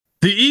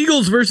The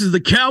Eagles versus the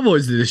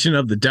Cowboys edition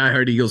of the Die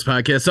Hard Eagles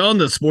podcast on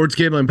the Sports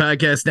Gambling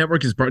Podcast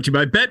Network is brought to you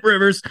by Bet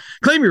Rivers.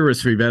 Claim your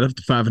risk-free bet up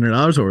to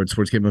 $500 over at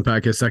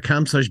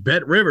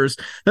sportsgamblingpodcast.com/betrivers.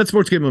 That's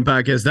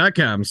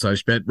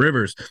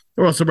sportsgamblingpodcast.com/betrivers.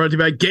 We're also brought to you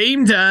by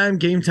Game Time.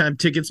 Game Time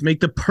tickets make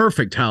the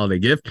perfect holiday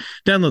gift.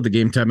 Download the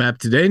Game Time app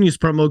today and use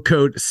promo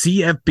code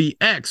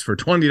CFBX for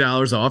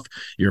 $20 off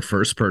your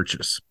first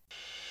purchase.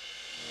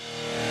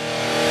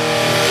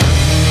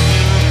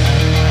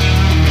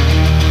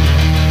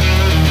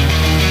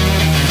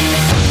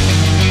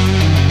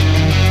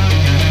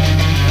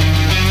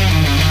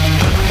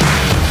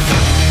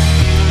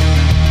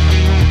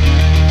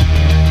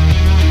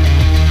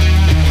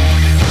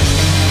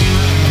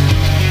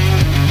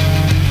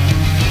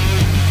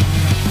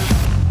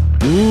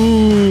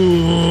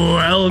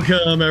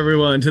 Welcome,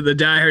 everyone, to the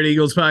Die Hard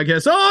Eagles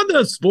podcast on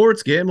the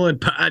Sports Gambling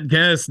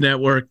Podcast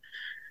Network.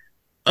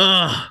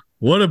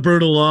 What a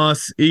brutal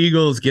loss.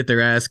 Eagles get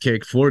their ass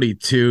kicked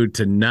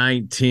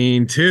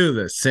 42-19 to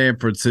the San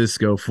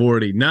Francisco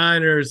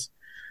 49ers.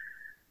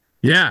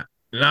 Yeah,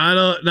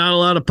 not a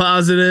lot of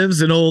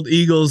positives in old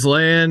Eagles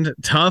land.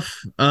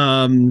 Tough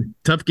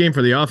game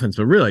for the offense,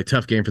 but really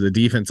tough game for the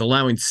defense,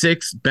 allowing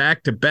 6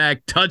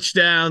 back-to-back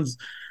touchdowns.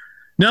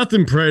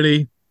 Nothing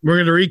pretty. We're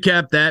going to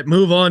recap that,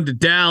 move on to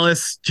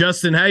Dallas.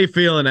 Justin, how you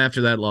feeling after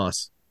that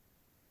loss?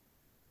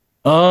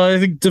 I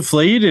think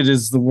deflated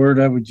is the word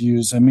I would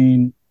use. I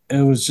mean,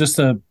 it was just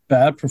a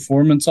bad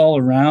performance all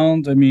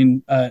around. I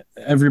mean,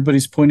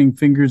 everybody's pointing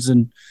fingers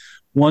in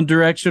one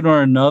direction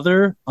or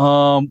another.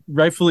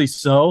 Rightfully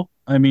so.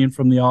 I mean,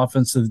 from the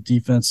offense to the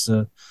defense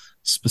to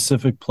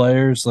specific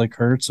players like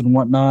Hurts and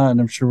whatnot, and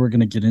I'm sure we're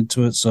going to get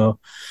into it, so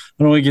I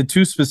don't want to get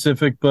too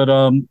specific,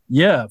 but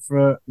yeah,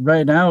 for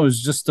right now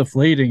it's just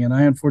deflating. And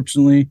I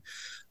unfortunately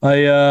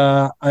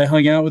I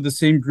hung out with the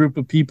same group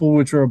of people,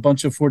 which are a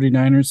bunch of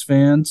 49ers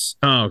fans.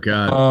 Oh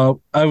god.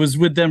 I was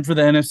with them for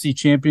the NFC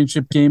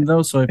Championship game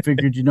though, so I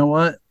figured, you know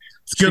what,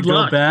 it's good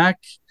luck. Go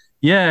back,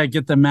 yeah,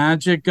 get the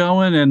magic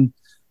going. And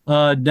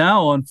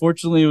now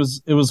unfortunately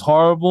it was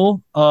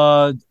horrible.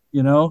 That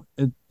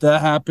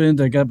happened.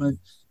 I got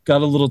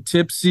a little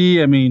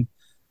tipsy. I mean,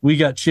 we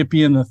got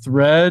chippy in the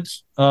thread.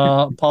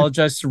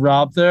 Apologize to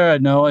Rob there. I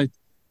know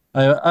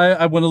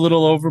I went a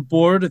little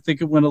overboard. I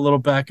think it went a little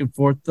back and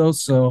forth though.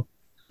 So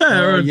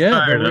there we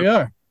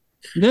are.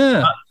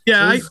 Yeah.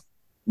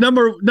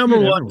 Number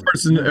one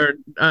person, or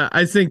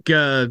I think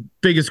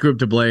biggest group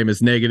to blame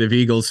is negative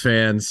Eagles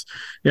fans.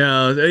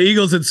 The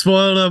Eagles had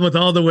spoiled them with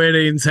all the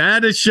winnings,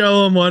 had to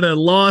show them what a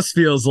loss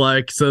feels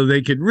like so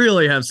they could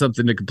really have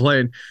something to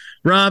complain.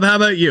 Rob, how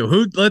about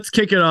you? Let's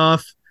kick it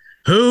off.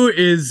 Who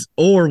is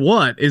or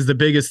what is the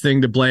biggest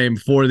thing to blame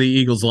for the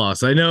Eagles'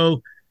 loss? I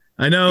know.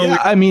 Yeah,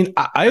 I mean,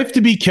 I have to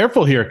be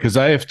careful here because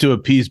I have to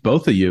appease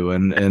both of you,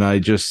 and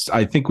I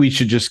think we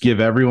should just give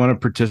everyone a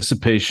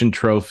participation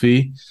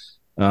trophy.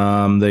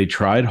 They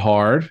tried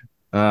hard,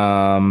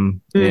 and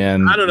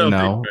I don't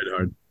know if they tried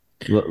hard.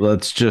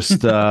 Let's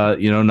just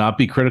not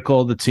be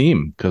critical of the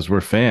team because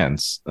we're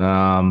fans.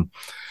 No,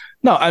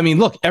 I mean,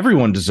 look,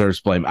 everyone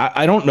deserves blame.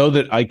 I don't know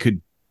that I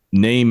could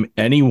name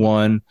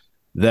anyone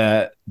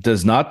that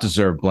does not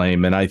deserve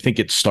blame. And I think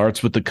it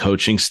starts with the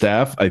coaching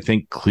staff. I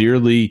think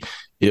clearly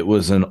it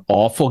was an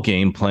awful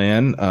game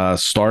plan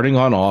starting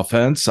on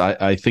offense.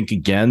 I think,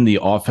 again, the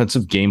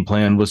offensive game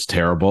plan was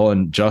terrible.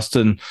 And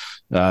Justin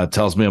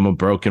tells me I'm a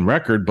broken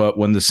record, but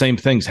when the same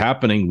thing's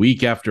happening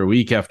week after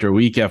week after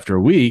week after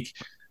week,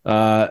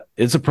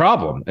 it's a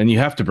problem. And you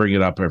have to bring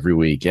it up every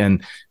week.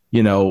 And,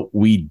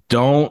 we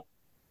don't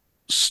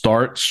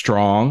start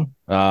strong.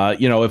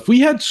 If we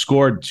had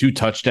scored 2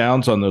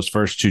 touchdowns on those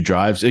first 2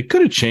 drives, it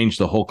could have changed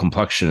the whole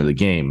complexion of the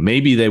game.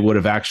 Maybe they would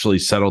have actually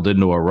settled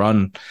into a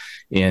run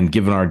and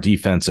given our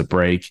defense a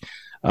break.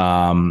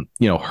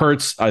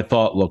 Hurts, I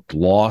thought, looked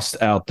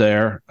lost out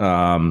there.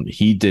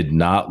 He did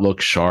not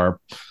look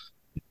sharp.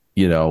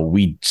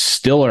 We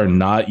still are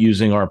not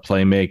using our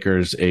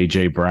playmakers,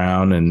 A.J.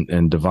 Brown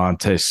and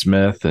Devontae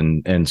Smith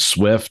and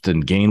Swift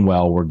and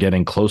Gainwell. We're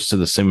getting close to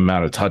the same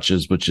amount of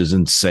touches, which is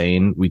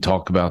insane. We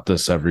talk about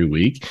this every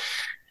week.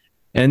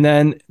 And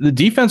then the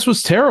defense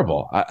was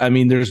terrible. I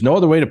mean, there's no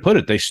other way to put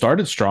it. They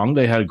started strong.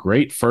 They had a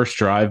great first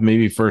drive,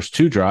 maybe first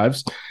 2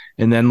 drives.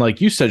 And then, like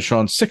you said,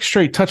 Sean, 6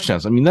 straight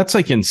touchdowns. I mean, that's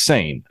like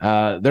insane.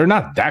 They're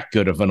not that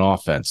good of an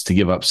offense to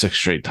give up 6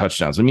 straight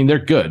touchdowns. I mean, they're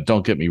good.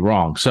 Don't get me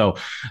wrong. So,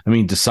 I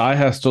mean, Desai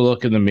has to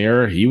look in the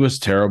mirror. He was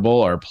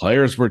terrible. Our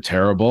players were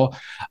terrible.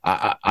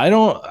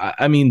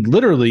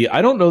 Literally,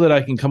 I don't know that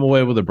I can come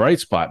away with a bright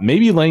spot.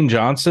 Maybe Lane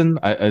Johnson.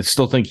 I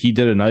still think he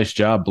did a nice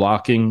job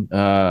blocking,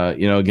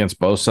 against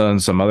Bosa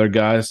and some other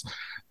guys.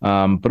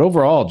 But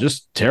overall,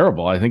 just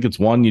terrible. I think it's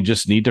one you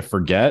just need to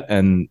forget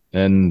and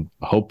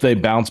hope they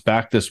bounce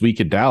back this week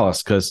at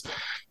Dallas because,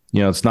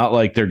 it's not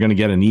like they're going to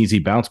get an easy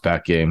bounce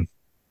back game.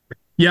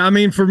 Yeah, I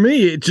mean, for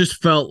me, it just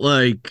felt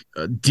like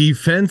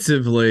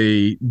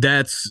defensively,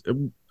 that's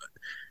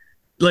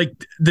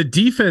like the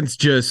defense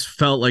just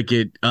felt like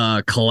it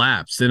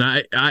collapsed,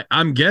 and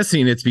I'm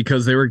guessing it's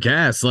because they were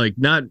gassed. Like,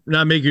 not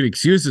making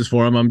excuses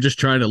for them. I'm just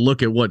trying to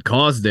look at what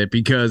caused it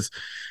because,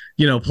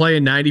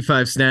 playing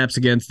 95 snaps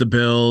against the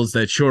Bills,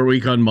 that short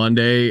week on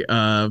Monday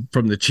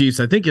from the Chiefs,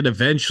 I think it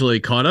eventually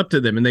caught up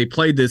to them, and they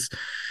played this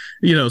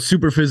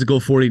super physical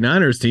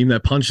 49ers team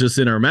that punched us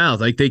in our mouth.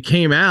 Like, they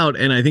came out,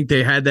 and I think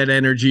they had that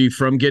energy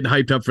from getting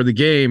hyped up for the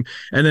game.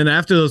 And then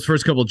after those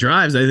first couple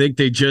drives, I think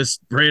they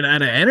just ran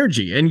out of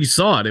energy, and you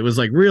saw it. It was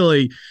like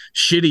really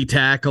shitty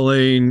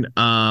tackling.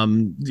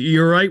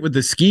 You're right with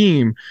the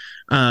scheme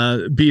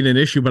being an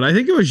issue, but I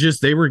think it was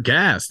just they were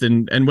gassed,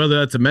 and whether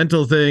that's a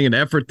mental thing, an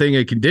effort thing,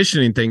 a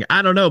conditioning thing,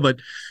 I don't know. But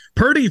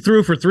Purdy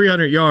threw for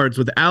 300 yards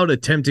without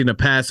attempting a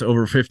pass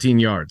over 15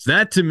 yards.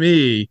 That, to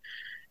me,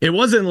 it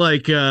wasn't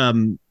like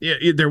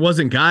there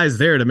wasn't guys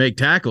there to make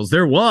tackles. They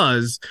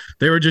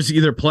were just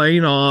either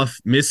playing off,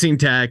 missing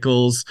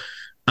tackles.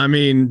 I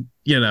mean,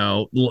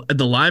 the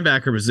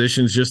linebacker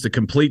position is just a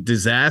complete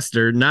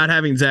disaster. Not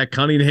having Zach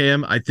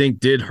Cunningham, I think,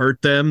 did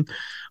hurt them.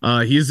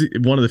 He's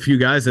one of the few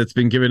guys that's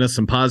been giving us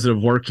some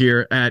positive work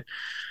here at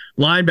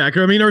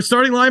linebacker. I mean, our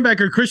starting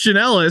linebacker, Christian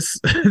Ellis,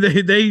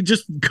 they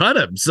just cut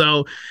him.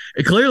 So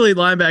clearly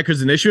linebacker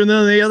is an issue. And then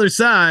on the other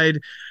side,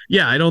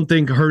 I don't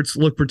think Hurts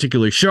looked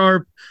particularly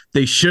sharp.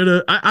 They should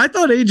have. I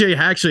thought AJ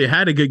actually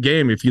had a good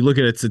game. If you look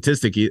at it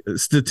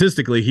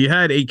statistically, he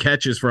had 8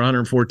 catches for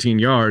 114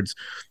 yards.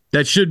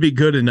 That should be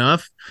good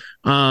enough.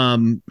 I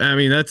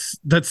mean,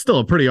 that's still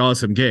a pretty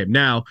awesome game.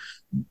 Now,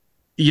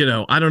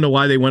 I don't know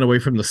why they went away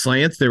from the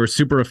slants. They were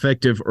super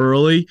effective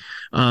early.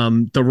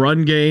 The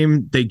run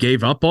game they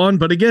gave up on,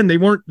 but again, they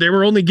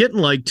were only getting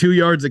like 2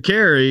 yards a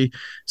carry.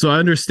 So I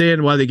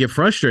understand why they get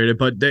frustrated,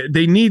 but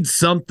they need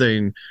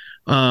something.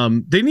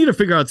 They need to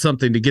figure out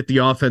something to get the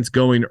offense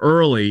going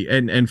early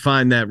and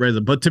find that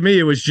rhythm. But to me,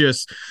 it was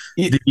just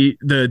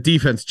the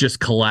defense just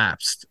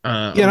collapsed.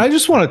 And I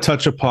just want to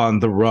touch upon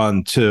the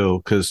run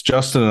too, because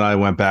Justin and I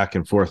went back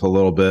and forth a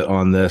little bit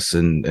on this,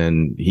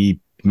 and he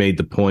made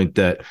the point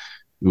that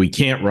we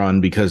can't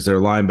run because their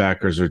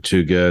linebackers are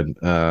too good,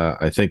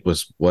 I think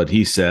was what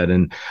he said.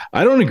 And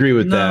I don't agree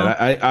with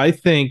that. I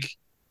think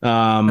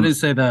I didn't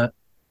say that.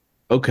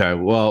 Okay,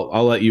 well,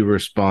 I'll let you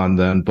respond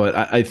then. But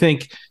I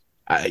think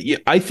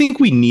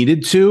we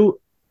needed to,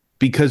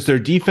 because their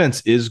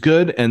defense is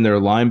good and their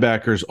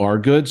linebackers are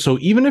good. So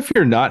even if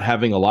you're not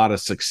having a lot of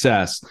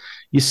success,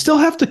 you still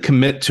have to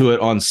commit to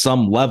it on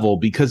some level,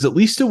 because at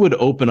least it would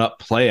open up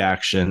play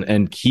action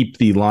and keep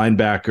the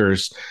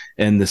linebackers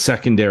and the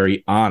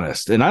secondary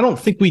honest. And I don't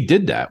think we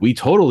did that. We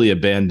totally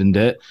abandoned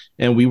it,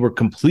 and we were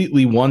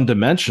completely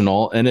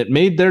one-dimensional, and it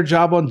made their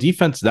job on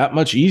defense that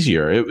much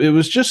easier. It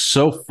was just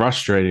so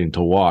frustrating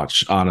to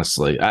watch,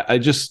 honestly.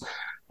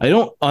 I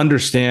don't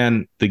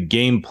understand the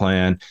game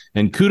plan,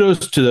 and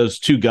kudos to those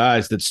 2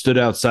 guys that stood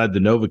outside the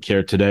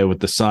NovaCare today with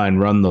the sign,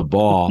 "Run the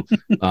ball."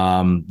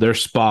 They're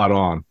spot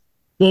on.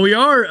 Well, we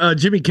are.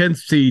 Jimmy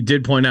Kensey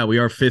did point out we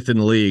are 5th in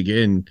the league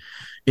in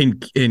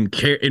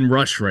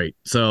rush rate.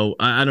 So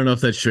I don't know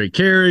if that's straight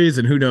carries,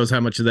 and who knows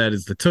how much of that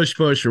is the tush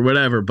push or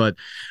whatever. But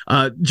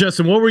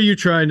Justin, what were you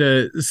trying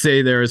to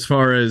say there as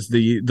far as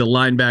the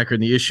linebacker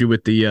and the issue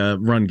with the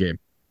run game?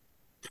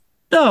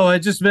 No, I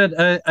just meant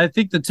I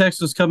think the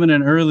text was coming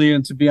in early,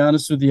 and to be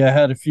honest with you, I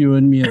had a few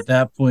in me at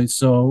that point.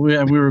 So we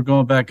were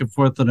going back and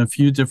forth on a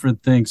few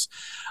different things.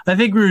 I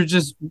think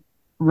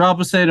Rob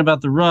was saying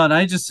about the run.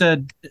 I just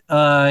said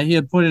he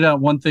had pointed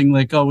out one thing,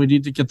 like, we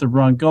need to get the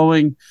run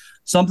going.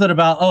 Something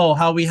about,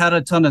 how we had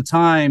a ton of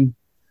time.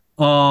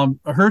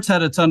 Hurts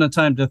had a ton of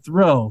time to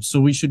throw, so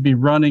we should be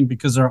running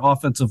because our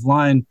offensive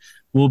line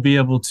will be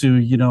able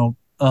to,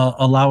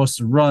 allow us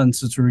to run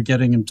since we were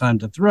getting him time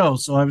to throw.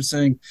 So I was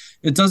saying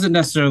it doesn't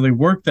necessarily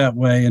work that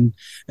way. And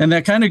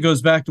that kind of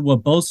goes back to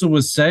what Bosa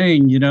was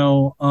saying,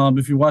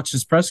 if you watch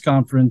his press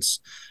conference,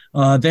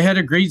 they had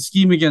a great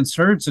scheme against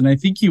Hurts. And I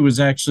think he was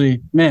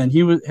actually,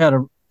 had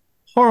a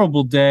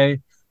horrible day,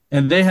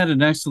 and they had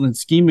an excellent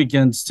scheme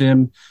against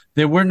him.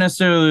 They weren't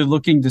necessarily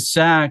looking to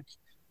sack.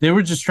 They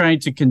were just trying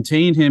to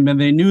contain him, and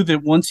they knew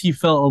that once he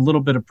felt a little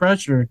bit of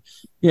pressure,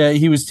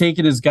 he was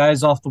taking his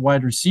guys off the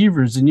wide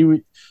receivers,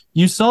 and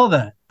you saw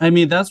that. I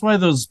mean, that's why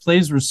those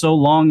plays were so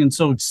long and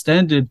so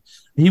extended.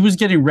 He was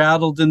getting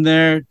rattled in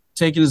there,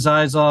 taking his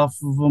eyes off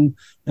of them,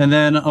 and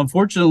then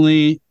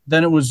unfortunately,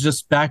 then it was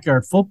just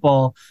backyard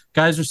football.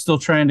 Guys are still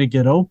trying to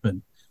get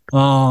open,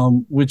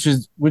 which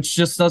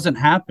just doesn't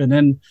happen.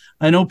 And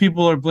I know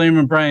people are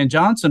blaming Brian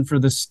Johnson for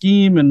the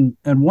scheme and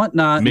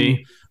whatnot.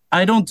 Me,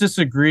 I don't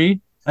disagree.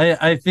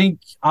 I think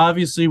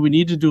obviously we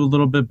need to do a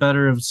little bit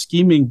better of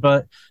scheming,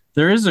 but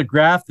there is a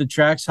graph that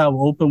tracks how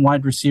open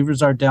wide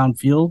receivers are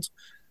downfield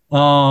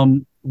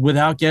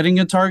without getting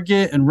a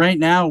target. And right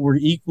now we're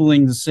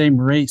equaling the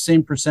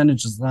same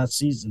percentage as last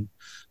season.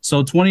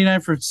 So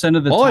 29%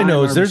 of the all time. I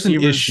know is there's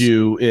an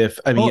issue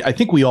I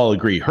think we all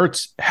agree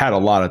Hurts had a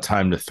lot of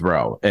time to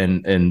throw,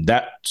 and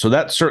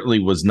that certainly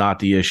was not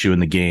the issue in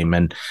the game.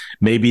 And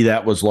maybe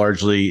that was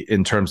largely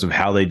in terms of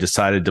how they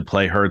decided to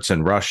play Hurts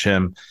and rush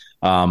him.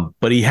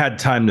 But he had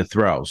time to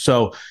throw.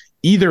 So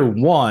either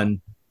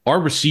one,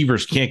 our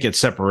receivers can't get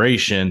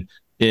separation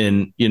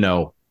in,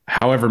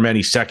 however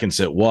many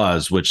seconds it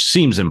was, which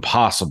seems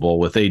impossible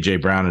with A.J.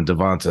 Brown and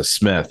Devonta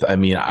Smith. I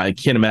mean, I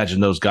can't imagine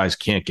those guys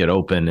can't get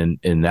open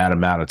in that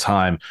amount of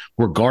time,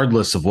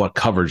 regardless of what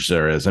coverage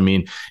there is. I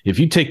mean, if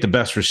you take the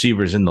best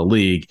receivers in the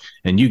league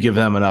and you give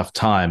them enough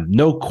time,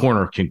 no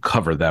corner can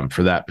cover them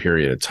for that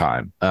period of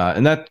time.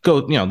 And that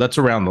goes, that's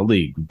around the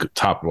league,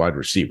 top wide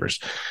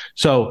receivers.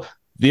 So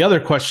the other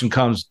question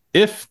comes,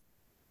 if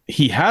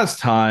he has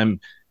time,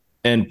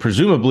 and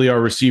presumably our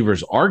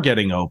receivers are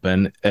getting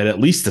open at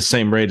least the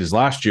same rate as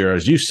last year,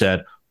 as you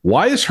said,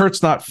 why is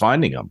Hurts not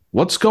finding them?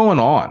 What's going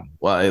on?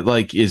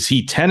 Like, is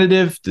he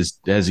tentative?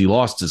 Has he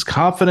lost his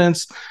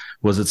confidence?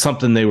 Was it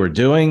something they were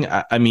doing?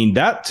 I mean,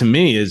 that to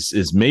me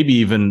is maybe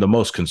even the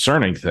most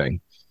concerning thing.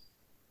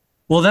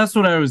 Well, that's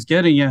what I was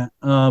getting at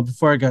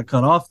before I got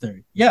cut off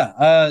there.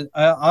 Yeah,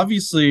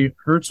 obviously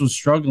Hurts was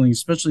struggling,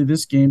 especially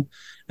this game.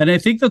 And I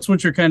think that's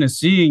what you're kind of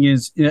seeing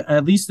is,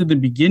 at least in the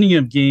beginning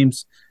of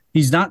games,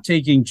 he's not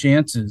taking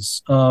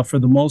chances for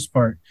the most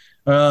part.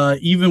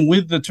 Even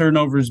with the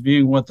turnovers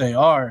being what they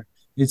are,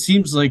 it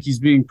seems like he's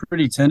being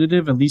pretty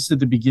tentative, at least at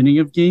the beginning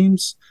of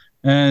games.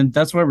 And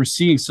that's why we're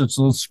seeing such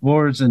low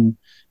scores and,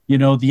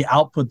 the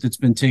output that's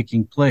been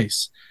taking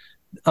place.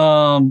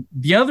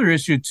 The other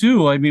issue,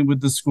 too, I mean, with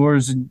the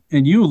scores, and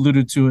you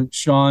alluded to it,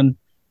 Sean,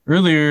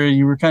 earlier,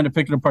 you were kind of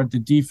picking apart the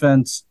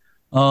defense.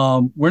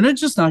 We're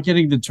not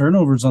getting the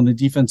turnovers on the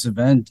defensive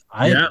end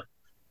either.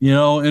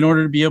 Yeah. In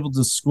order to be able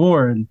to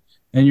score. And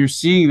you're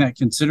seeing that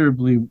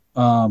considerably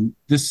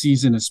this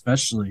season,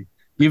 especially,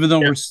 even though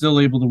we're still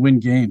able to win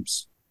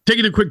games.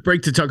 Taking a quick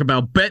break to talk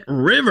about Bet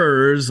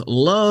Rivers.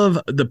 Love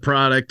the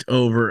product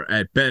over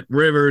at Bet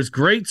Rivers.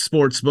 Great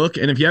sports book.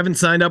 And if you haven't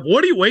signed up,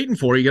 what are you waiting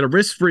for? You get a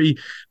risk-free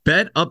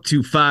bet up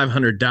to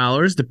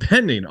 $500,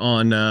 depending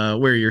on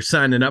where you're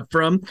signing up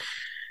from.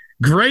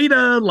 Great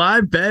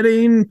live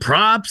betting,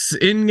 props,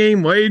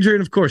 in-game wager,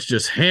 and of course,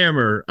 just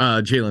hammer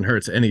Jalen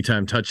Hurts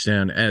anytime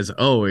touchdown as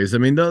always. I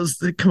mean,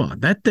 come on,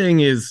 that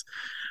thing is,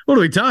 what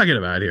are we talking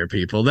about here,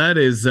 people? That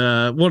is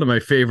one of my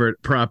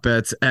favorite prop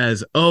bets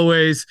as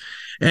always.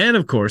 And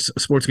of course,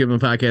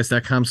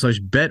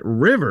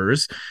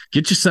 sportsgamblingpodcast.com/betrivers.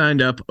 Get you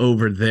signed up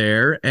over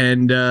there,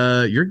 and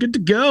you're good to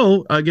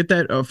go. Get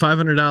that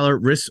 $500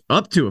 risk,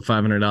 up to a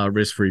 $500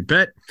 risk-free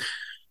bet.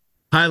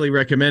 Highly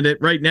recommend it.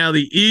 Right now,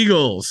 the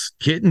Eagles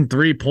getting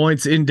 3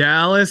 points in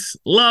Dallas.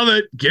 Love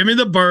it. Give me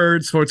the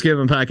birds.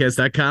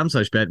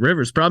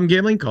 sportsgamblingpodcast.com/betrivers. Problem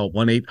gambling? Call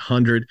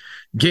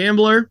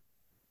 1-800-GAMBLER.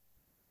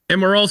 And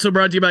we're also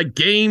brought to you by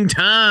Game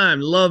Time.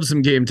 Love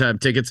some Game Time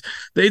tickets.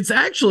 It's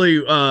actually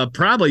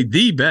probably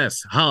the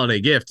best holiday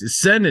gift is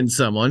sending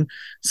someone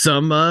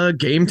some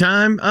Game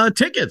Time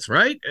tickets,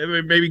 right?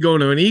 Maybe going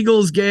to an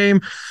Eagles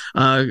game,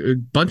 a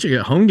bunch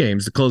of home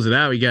games to close it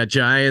out. We got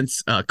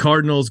Giants,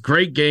 Cardinals,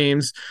 great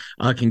games.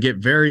 Can get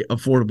very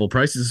affordable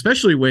prices,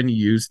 especially when you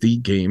use the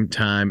Game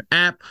Time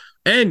app.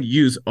 And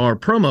use our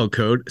promo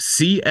code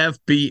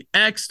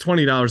CFBX,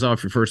 $20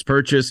 off your first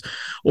purchase,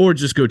 or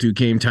just go to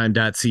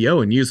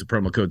gametime.co and use the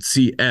promo code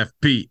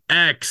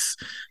CFBX.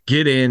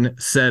 Get in,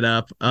 set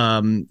up.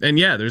 And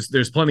yeah,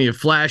 there's plenty of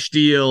flash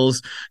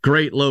deals,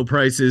 great low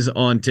prices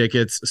on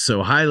tickets.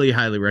 So highly,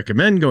 highly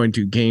recommend going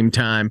to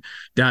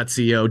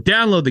gametime.co.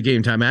 Download the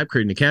Game Time app,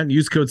 create an account, and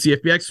use code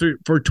CFBX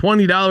for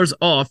 $20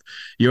 off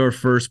your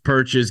first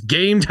purchase.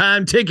 Game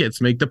Time tickets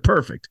make the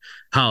perfect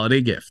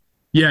holiday gift.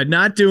 Yeah,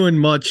 not doing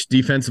much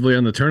defensively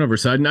on the turnover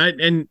side.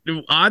 And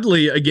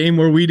oddly, a game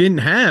where we didn't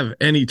have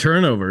any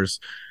turnovers.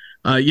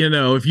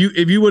 If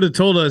you would have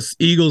told us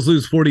Eagles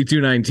lose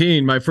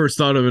 42-19, my first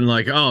thought would have been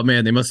like, oh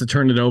man, they must have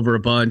turned it over a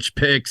bunch,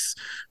 picks,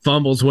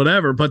 fumbles,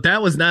 whatever. But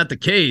that was not the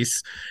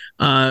case.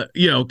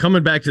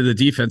 Coming back to the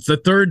defense, the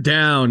third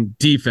down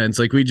defense,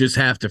 like we just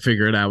have to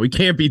figure it out. We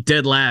can't be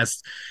dead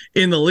last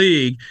in the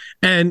league.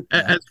 And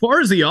as far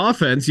as the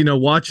offense,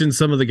 watching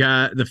some of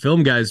the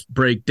film guys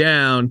break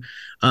down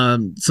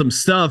some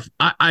stuff,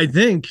 I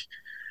think,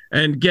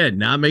 and again,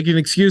 not making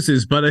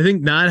excuses, but I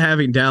think not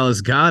having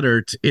Dallas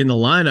Goedert in the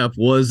lineup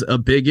was a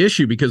big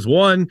issue because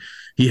one,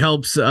 he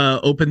helps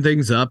open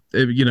things up.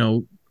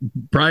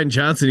 Brian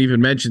Johnson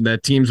even mentioned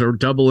that teams are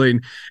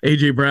doubling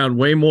A.J. Brown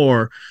way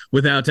more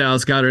without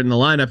Dallas Goedert in the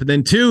lineup. And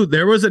then two,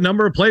 there was a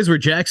number of plays where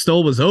Jack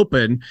Stoll was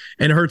open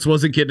and Hurts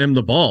wasn't getting him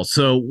the ball.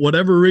 So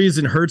whatever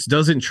reason, Hurts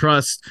doesn't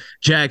trust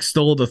Jack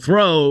Stoll to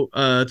throw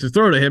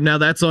to him. Now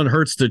that's on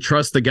Hurts to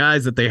trust the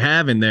guys that they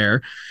have in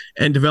there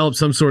and develop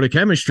some sort of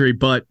chemistry.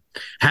 But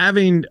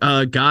having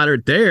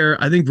Goddard there,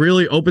 I think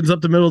really opens up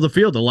the middle of the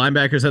field. The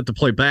linebackers have to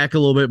play back a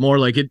little bit more.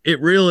 Like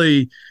it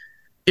really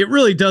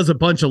does a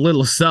bunch of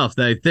little stuff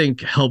that I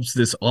think helps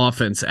this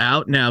offense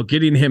out. Now,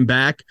 getting him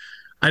back,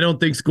 I don't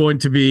think is going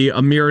to be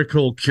a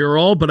miracle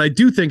cure-all, but I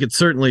do think it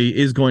certainly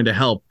is going to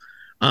help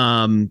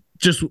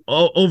just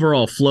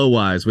overall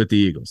flow-wise with the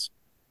Eagles.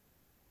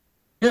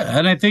 Yeah,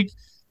 and I think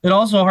it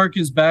also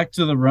harkens back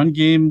to the run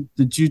game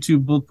that you two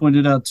both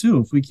pointed out, too.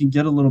 If we can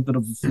get a little bit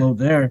of a flow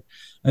there,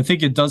 I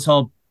think it does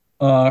help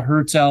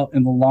Hurts out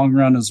in the long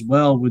run as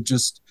well with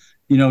just,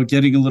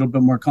 getting a little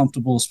bit more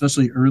comfortable,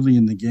 especially early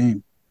in the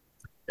game.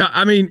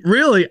 I mean,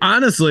 really,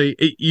 honestly,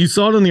 you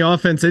saw it on the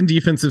offense and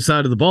defensive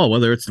side of the ball,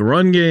 whether it's the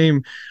run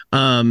game,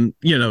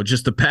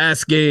 just the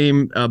pass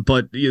game,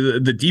 but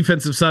the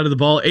defensive side of the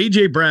ball.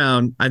 A.J.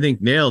 Brown, I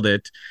think, nailed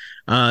it.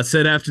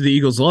 Said after the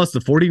Eagles lost the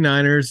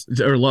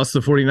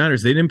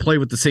 49ers, they didn't play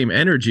with the same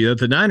energy that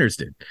the Niners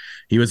did.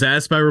 He was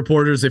asked by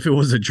reporters if it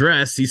was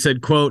addressed. He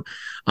said, quote,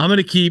 "I'm going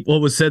to keep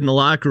what was said in the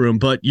locker room,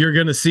 but you're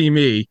going to see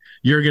me.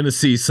 You're going to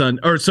see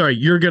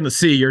you're going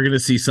to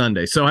see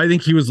Sunday." So I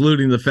think he was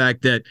alluding to the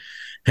fact that,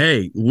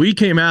 hey, we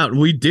came out and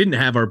we didn't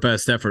have our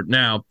best effort.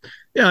 Now,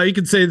 you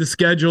can say the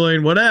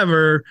scheduling,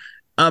 whatever.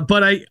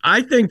 But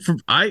I think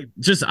eye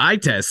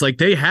test, like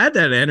they had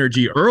that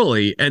energy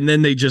early and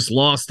then they just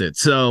lost it.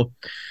 So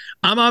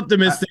I'm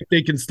optimistic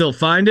they can still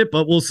find it,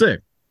 but we'll see.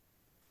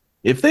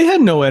 If they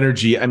had no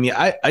energy, I mean,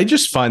 I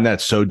just find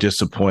that so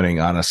disappointing,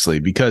 honestly,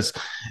 because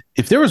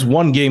if there was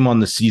one game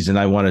on the season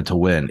I wanted to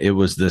win, it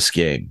was this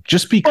game,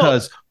 just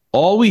because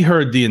all we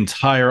heard the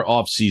entire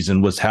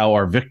offseason was how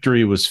our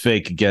victory was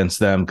fake against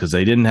them because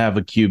they didn't have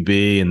a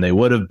QB and they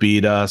would have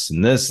beat us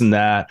and this and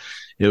that.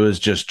 It was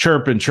just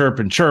chirping.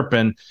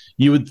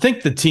 You would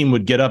think the team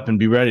would get up and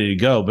be ready to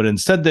go, but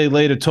instead they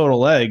laid a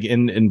total egg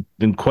and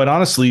quite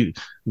honestly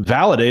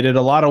validated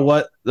a lot of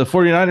what the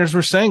 49ers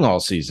were saying all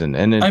season.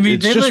 And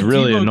it's just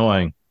really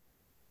annoying.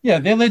 Yeah,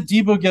 they let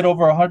Debo get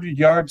over 100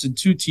 yards and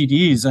 2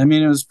 TDs. I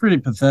mean, it was pretty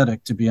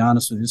pathetic, to be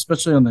honest with you,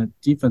 especially on the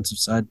defensive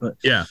side. But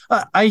yeah,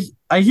 I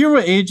hear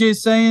what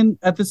AJ's saying.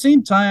 At the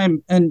same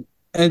time, and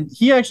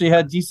he actually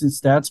had decent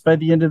stats by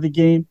the end of the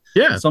game.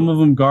 Yeah, some of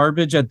them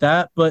garbage at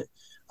that, but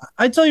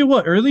I tell you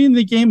what, early in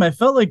the game, I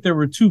felt like there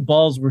were 2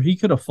 balls where he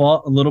could have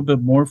fought a little bit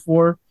more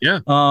for. Yeah.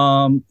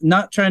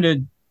 Not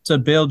trying to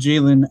bail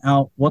Jalen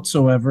out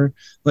whatsoever.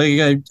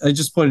 Like I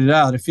just pointed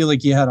out, I feel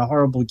like he had a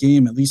horrible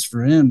game, at least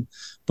for him.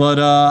 But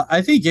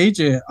I think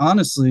AJ,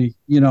 honestly,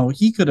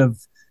 he could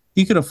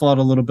have fought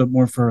a little bit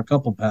more for a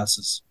couple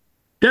passes.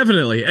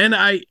 Definitely. And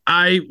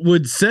I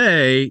would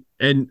say,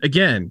 and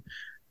again,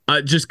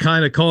 just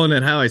kind of calling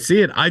it how I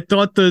see it, I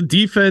thought the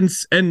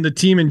defense and the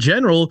team in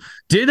general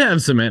did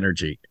have some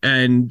energy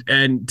and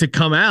to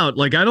come out,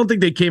 like, I don't think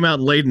they came out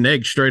and laid an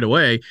egg straight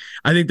away.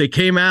 I think they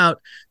came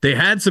out, they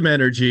had some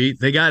energy,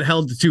 they got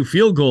held to 2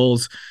 field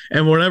goals,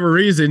 and for whatever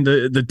reason,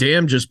 the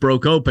dam just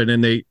broke open.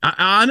 And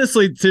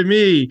honestly, to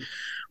me,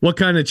 what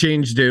kind of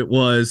changed it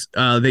was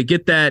they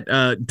get that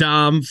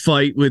Dom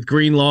fight with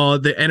Greenlaw.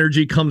 The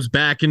energy comes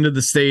back into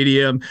the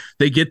stadium.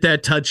 They get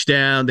that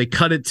touchdown. They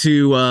cut it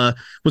to,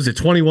 was it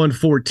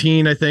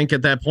 21-14, I think,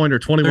 at that point, or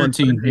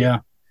 21-13? Yeah.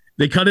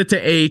 They cut it to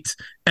 8.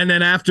 And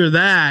then after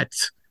that,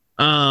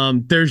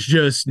 there's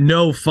just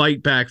no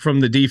fight back from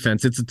the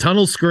defense. It's a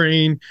tunnel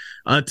screen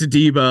to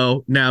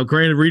Debo. Now,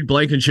 granted, Reed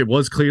Blankenship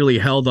was clearly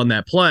held on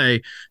that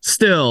play.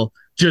 Still,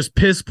 just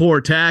piss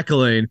poor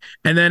tackling.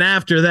 And then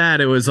after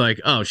that, it was like,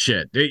 oh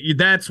shit,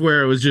 that's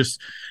where it was just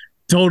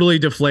totally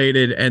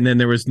deflated. And then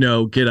there was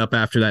no get up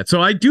after that.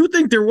 So I do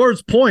think there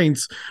was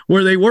points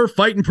where they were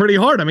fighting pretty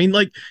hard. I mean,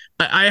 like,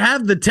 I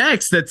have the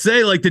text that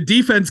say like the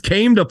defense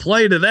came to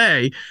play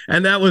today,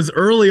 and that was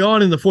early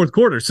on in the fourth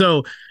quarter.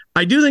 So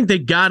I do think they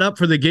got up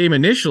for the game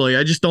initially.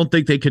 I just don't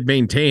think they could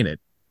maintain it.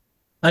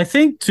 I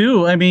think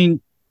too, I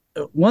mean,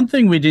 one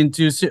thing we didn't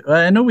do,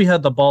 I know we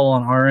had the ball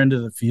on our end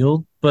of the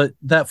field, but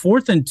that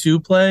 4th and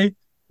 2 play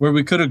where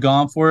we could have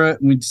gone for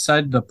it and we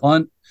decided to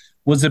punt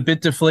was a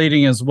bit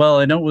deflating as well.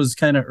 I know it was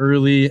kind of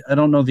early. I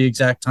don't know the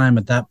exact time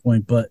at that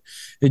point, but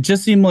it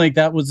just seemed like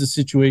that was a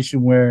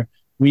situation where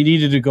we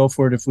needed to go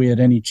for it if we had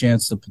any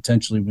chance to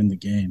potentially win the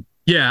game.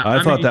 Yeah,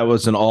 I thought that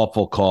was an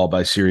awful call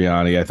by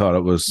Sirianni. I thought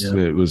it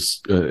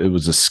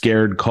was a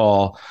scared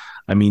call.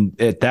 I mean,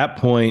 at that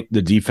point,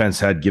 the defense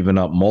had given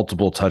up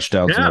multiple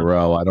touchdowns in a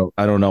row.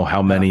 I don't know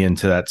how many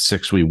into that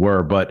 6 we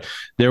were, but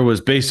there was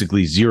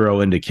basically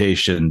zero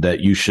indication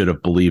that you should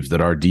have believed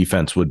that our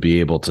defense would be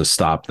able to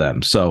stop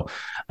them. So,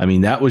 I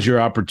mean, that was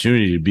your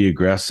opportunity to be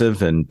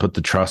aggressive and put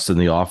the trust in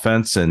the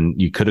offense, and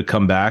you could have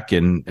come back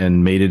and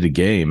made it a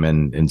game.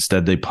 And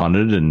instead they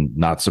punted, and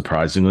not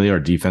surprisingly, our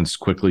defense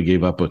quickly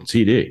gave up a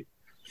TD.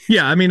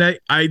 Yeah, I mean,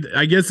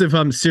 I guess if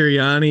I'm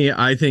Sirianni,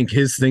 I think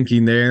his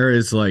thinking there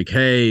is like,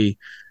 hey,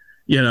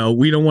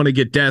 we don't want to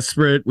get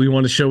desperate. We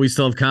want to show we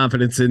still have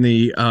confidence in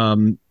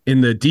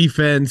the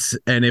defense,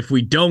 and if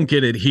we don't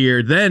get it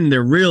here, then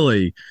they're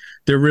really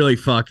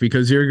fucked,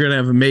 because you're going to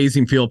have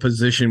amazing field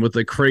position with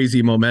a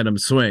crazy momentum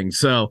swing.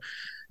 So,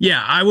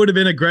 yeah, I would have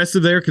been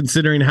aggressive there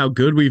considering how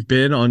good we've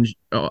been on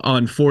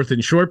 4th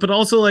and short, but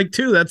also like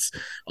too, that's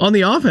on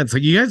the offense.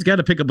 Like, you guys got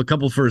to pick up a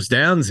couple first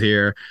downs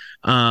here,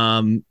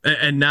 and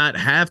not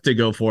have to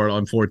go for it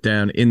on 4th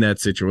down in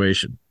that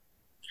situation.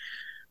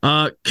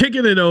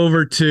 Kicking it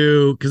over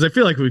to, because I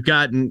feel like we've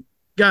gotten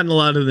a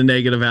lot of the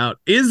negative out.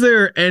 Is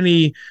there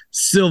any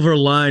silver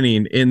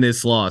lining in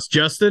this loss,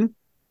 Justin?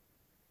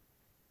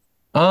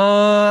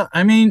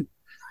 I mean,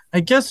 I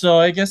guess so.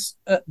 I guess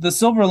the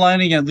silver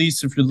lining, at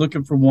least if you're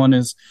looking for one,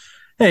 is,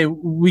 hey,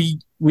 we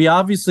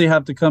obviously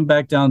have to come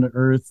back down to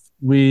earth.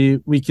 We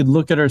could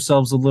look at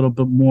ourselves a little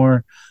bit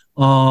more.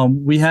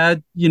 We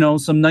had,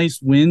 some nice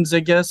wins,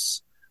 I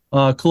guess,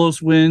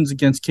 close wins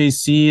against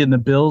KC and the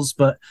Bills,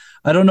 but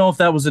I don't know if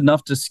that was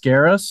enough to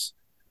scare us.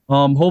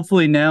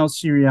 Hopefully now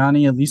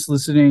Sirianni, at least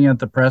listening at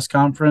the press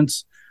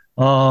conference,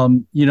 they're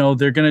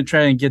going to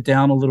try and get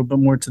down a little bit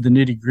more to the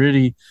nitty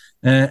gritty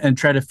and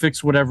try to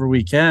fix whatever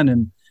we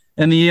can.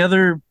 And the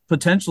other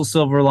potential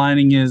silver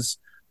lining is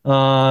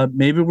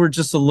maybe we're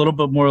just a little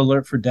bit more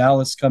alert for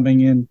Dallas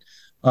coming in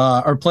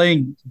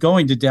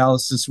going to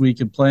Dallas this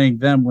week and playing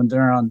them when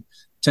they're on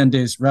 10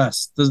 days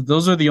rest.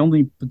 Those are the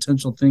only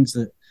potential things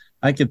that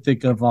I could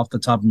think of off the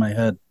top of my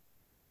head.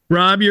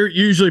 Rob, you're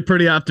usually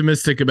pretty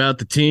optimistic about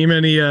the team.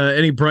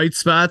 Any bright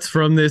spots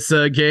from this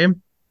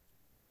game?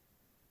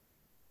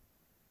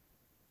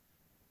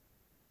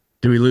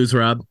 Do we lose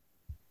Rob?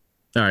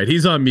 All right,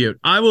 he's on mute.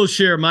 I will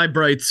share my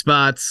bright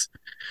spots.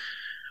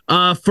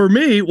 For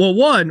me, well,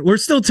 one, we're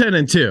still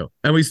 10-2,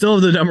 and we still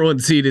have the number one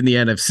seed in the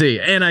NFC.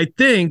 And I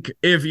think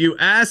if you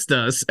asked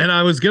us, and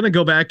I was going to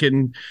go back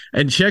and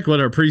check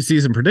what our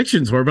preseason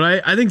predictions were,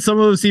 but I think some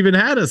of us even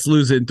had us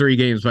losing 3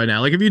 games by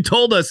now. Like if you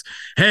told us,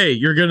 hey,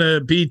 you're going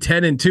to be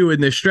 10-2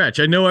 in this stretch.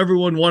 I know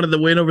everyone wanted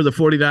the win over the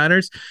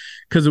 49ers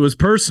because it was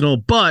personal,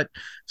 but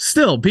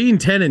still being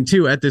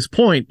 10-2 at this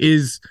point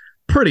is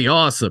pretty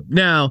awesome.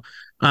 Now,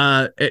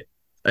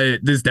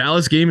 this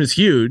Dallas game is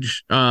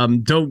huge.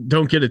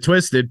 Don't get it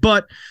twisted.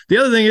 But the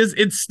other thing is,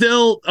 it's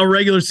still a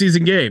regular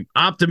season game.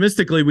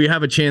 Optimistically, we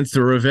have a chance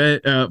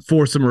to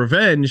for some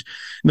revenge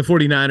in the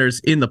 49ers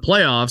in the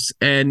playoffs,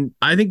 and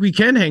I think we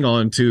can hang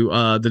on to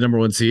the number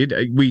one seed.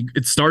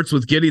 It starts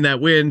with getting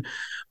that win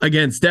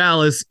against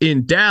Dallas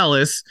in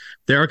Dallas.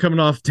 They are coming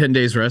off 10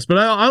 days rest, but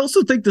I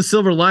also think the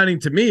silver lining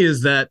to me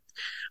is that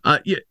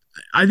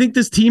I think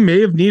this team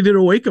may have needed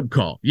a wake-up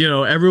call.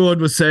 Everyone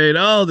was saying,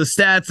 oh, the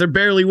stats, they're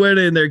barely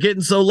winning. They're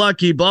getting so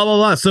lucky, blah, blah,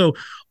 blah. So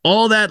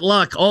all that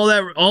luck, all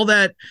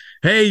that,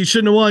 hey, you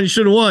shouldn't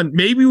have won.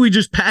 Maybe we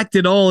just packed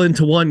it all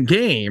into one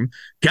game,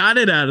 got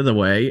it out of the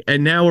way,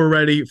 and now we're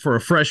ready for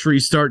a fresh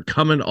restart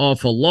coming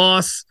off a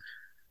loss.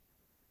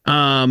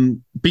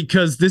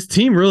 Because this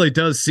team really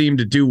does seem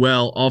to do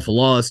well off a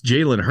loss.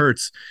 Jalen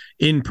Hurts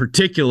in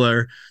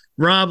particular.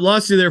 Rob,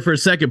 lost you there for a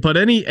second, but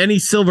any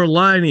silver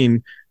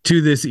lining to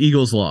this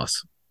Eagles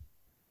loss?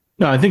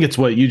 No, I think it's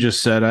what you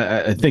just said.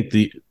 I think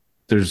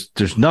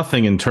there's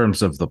nothing in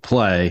terms of the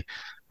play.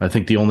 I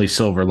think the only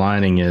silver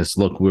lining is,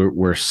 look,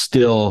 we're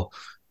still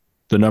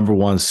the number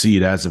one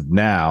seed as of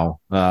now,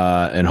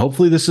 and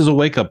hopefully this is a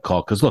wake up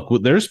call. Because look,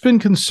 there's been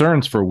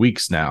concerns for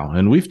weeks now,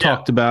 and we've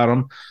talked about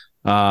them.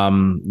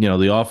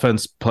 The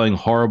offense playing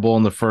horrible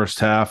in the first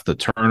half, the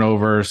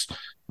turnovers.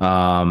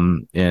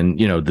 And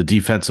the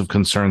defensive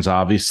concerns,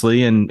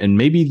 obviously, and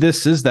maybe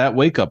this is that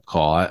wake up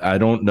call. I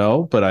don't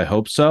know, but I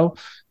hope so.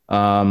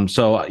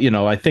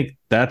 I think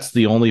that's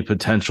the only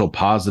potential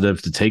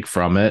positive to take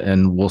from it,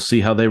 and we'll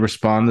see how they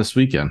respond this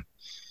weekend.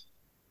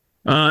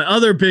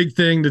 Other big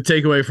thing to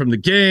take away from the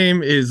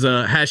game is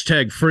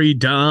hashtag free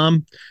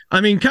Dom. I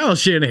mean, Kyle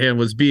Shanahan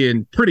was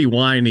being pretty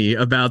whiny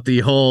about the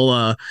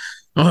whole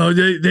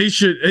they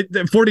should.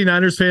 The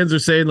 49ers fans are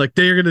saying like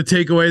they're going to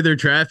take away their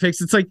draft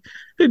picks. It's like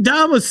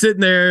Dom was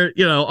sitting there,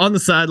 on the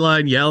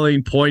sideline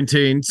yelling,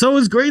 pointing. So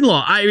was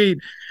Greenlaw. I mean,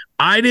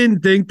 I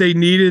didn't think they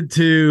needed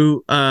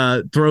to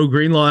throw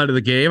Greenlaw out of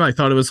the game. I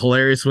thought it was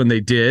hilarious when they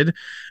did.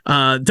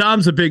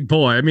 Dom's a big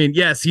boy. I mean,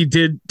 yes, he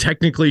did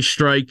technically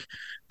strike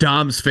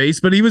Dom's face,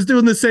 but he was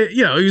doing the same,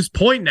 he was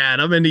pointing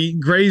at him and he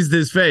grazed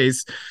his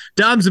face.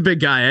 Dom's a big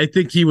guy. I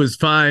think he was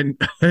fine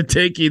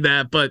taking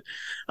that, but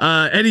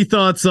any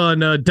thoughts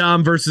on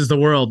Dom versus the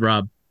world,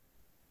 Rob?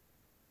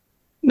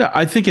 No,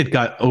 I think it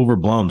got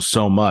overblown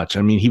so much.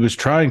 I mean, he was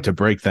trying to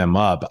break them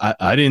up.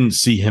 I didn't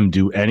see him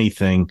do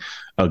anything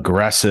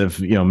aggressive.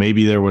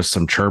 Maybe there was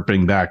some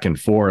chirping back and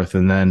forth,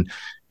 and then,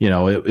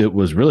 it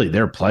was really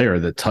their player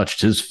that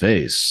touched his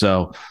face.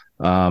 So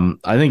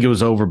I think it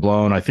was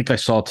overblown. I think I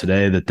saw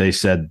today that they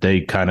said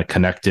they kind of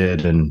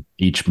connected and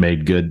each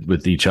made good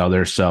with each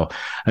other. So,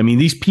 I mean,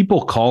 these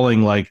people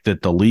calling like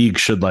that the league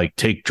should like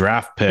take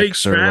draft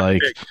picks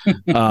permanently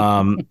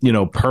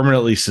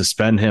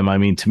suspend him. I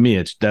mean, to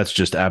me, that's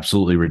just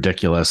absolutely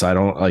ridiculous. I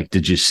don't like,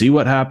 did you see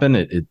what happened?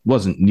 It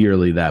wasn't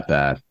nearly that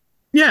bad.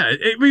 Yeah.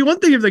 I mean, one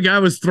thing if the guy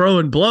was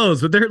throwing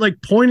blows, but they're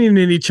like pointing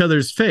in each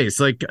other's face.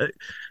 Like,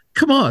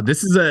 come on,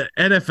 this is a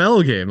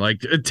NFL game.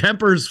 Like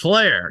tempers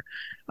flare.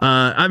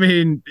 I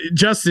mean,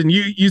 Justin,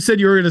 you said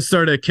you were going to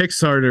start a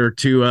Kickstarter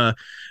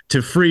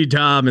to free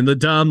Dom and the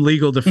Dom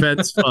Legal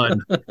Defense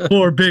Fund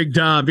for Big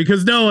Dom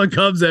because no one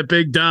comes at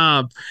Big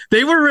Dom.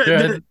 They were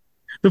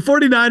the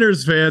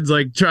 49ers fans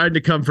like trying to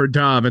come for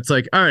Dom. It's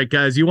like, all right,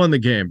 guys, you won the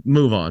game.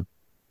 Move on.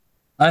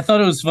 I thought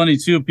it was funny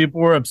too.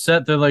 People were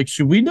upset. They're like,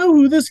 should we know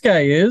who this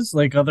guy is?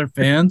 Like other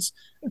fans,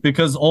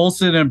 because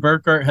Olsen and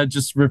Burkhardt had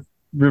just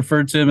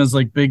referred to him as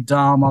like Big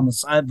Dom on the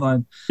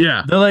sideline.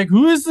 Yeah. They're like,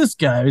 who is this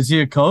guy? Is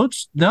he a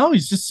coach? No,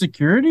 he's just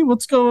security.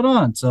 What's going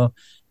on? So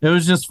it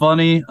was just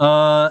funny.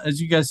 As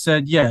you guys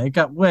said, yeah, it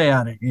got way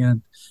out of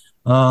hand.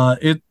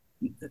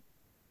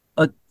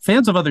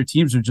 fans of other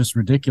teams are just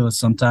ridiculous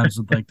sometimes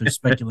with like their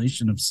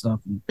speculation of stuff.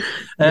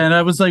 And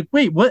I was like,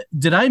 wait, what?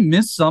 Did I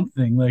miss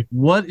something? Like,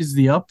 what is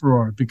the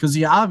uproar? Because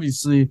he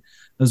obviously,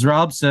 as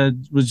Rob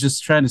said, was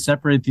just trying to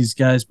separate these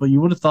guys. But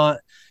you would have thought,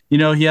 he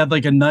had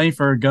like a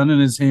knife or a gun in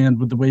his hand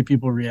with the way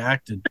people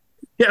reacted.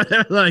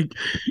 Yeah, like,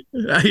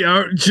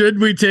 should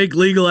we take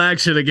legal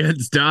action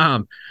against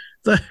Dom?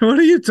 Like, what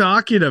are you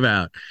talking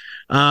about?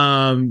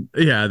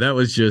 Yeah, that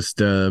was just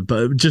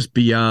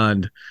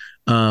beyond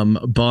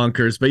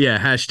bonkers. But yeah,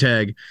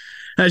 hashtag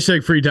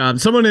free Dom.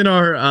 Someone in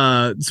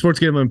our sports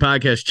gambling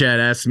podcast chat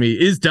asked me,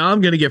 is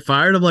Dom going to get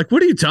fired? I'm like,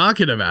 what are you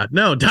talking about?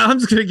 No,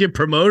 Dom's going to get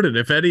promoted,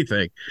 if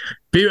anything.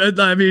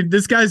 I mean,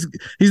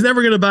 he's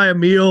never going to buy a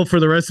meal for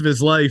the rest of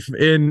his life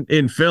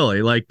in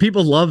Philly. Like,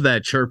 people love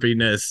that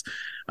chirpiness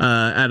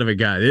out of a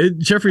guy.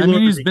 Jeffrey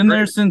Lurie, he's been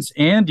there since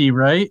Andy,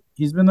 right?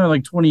 He's been there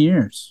like 20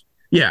 years.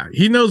 Yeah,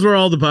 he knows where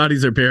all the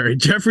bodies are buried.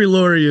 Jeffrey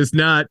Lurie is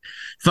not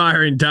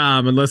firing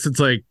Dom unless it's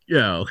like,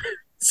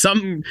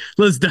 something,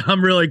 unless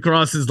Dom really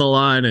crosses the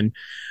line. And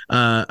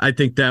I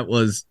think that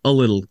was a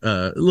little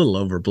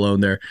overblown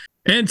there.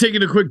 And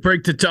taking a quick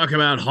break to talk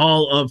about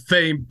Hall of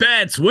Fame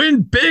bets.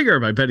 Win bigger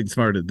by betting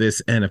smarter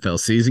this NFL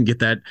season. Get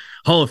that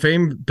Hall of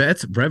Fame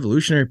bets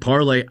revolutionary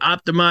parlay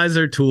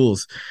optimizer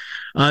tools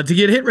to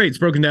get hit rates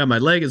broken down by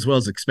leg as well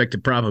as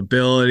expected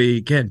probability.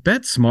 Again,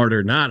 bet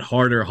smarter, not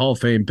harder. Hall of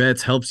Fame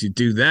bets helps you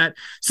do that.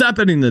 Stop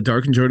betting in the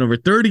dark and join over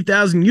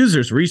 30,000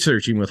 users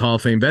researching with Hall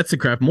of Fame bets to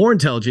craft more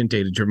intelligent,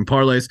 data-driven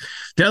parlays.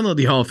 Download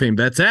the Hall of Fame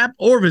bets app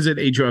or visit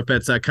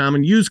HOFBets.com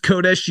and use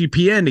code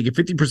SGPN to get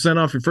 50%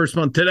 off your first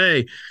month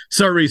today.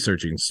 Start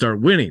researching,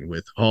 start winning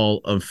with Hall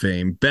of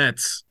Fame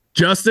bets.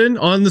 Justin,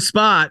 on the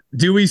spot,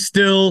 do we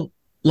still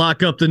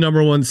lock up the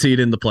number one seed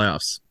in the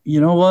playoffs? You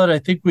know what? I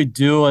think we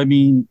do. I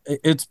mean,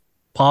 it's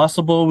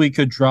possible we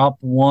could drop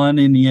one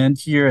in the end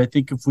here. I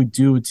think if we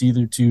do, it's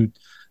either to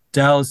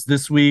Dallas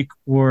this week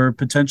or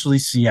potentially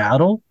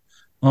Seattle.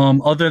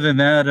 Other than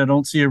that, I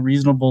don't see a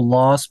reasonable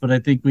loss, but I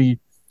think we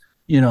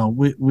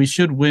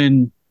should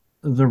win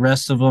the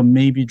rest of them,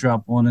 maybe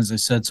drop one, as I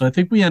said. So I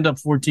think we end up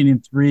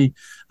 14-3.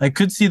 I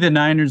could see the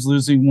Niners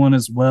losing one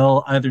as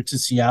well, either to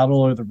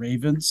Seattle or the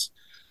Ravens.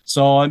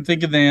 So I'm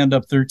thinking they end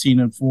up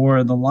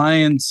 13-4, and the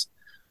Lions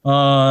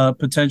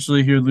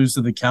potentially here lose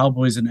to the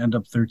Cowboys and end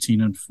up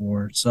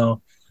 13-4.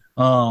 So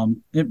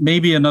it may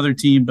be another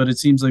team, but it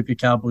seems like the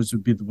Cowboys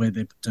would be the way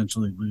they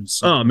potentially lose.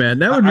 So oh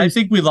man, I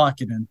think we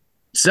lock it in.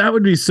 So that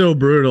would be so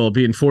brutal,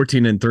 being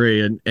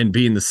 14-3 and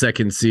being the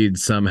second seed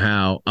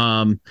somehow.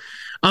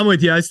 I'm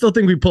with you. I still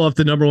think we pull off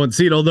the number one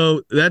seed,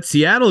 although that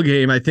Seattle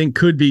game I think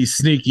could be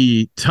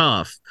sneaky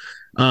tough.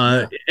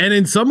 And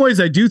in some ways,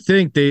 I do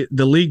think the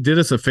league did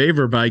us a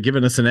favor by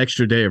giving us an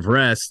extra day of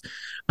rest.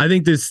 I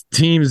think this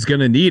team is going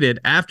to need it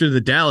after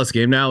the Dallas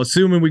game. Now,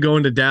 assuming we go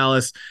into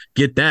Dallas,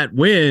 get that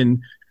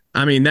win,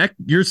 I mean, that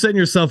you're setting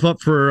yourself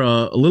up for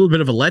a little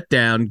bit of a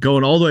letdown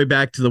going all the way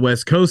back to the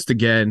West Coast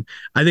again.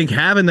 I think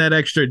having that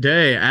extra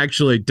day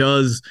actually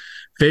does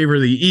favor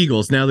the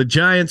Eagles. Now, the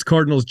Giants,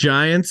 Cardinals,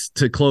 Giants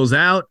to close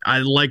out, I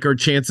like our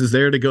chances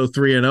there to go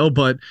 3-0,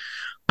 but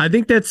I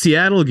think that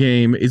Seattle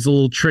game is a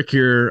little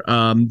trickier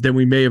than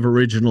we may have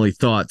originally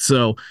thought.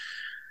 So,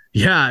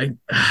 yeah,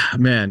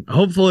 man,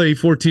 hopefully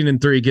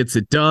 14-3 gets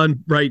it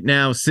done. Right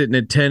now, sitting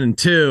at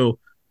 10-2.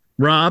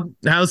 Rob,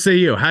 how say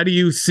you? How do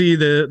you see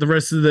the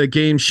rest of the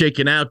game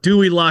shaking out? Do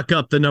we lock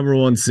up the number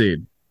one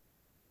seed?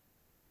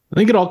 I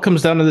think it all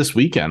comes down to this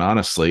weekend,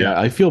 honestly. Yeah.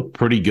 I feel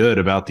pretty good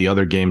about the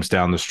other games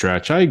down the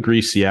stretch. I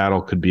agree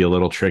Seattle could be a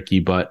little tricky,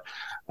 but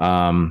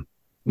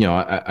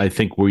I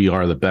think we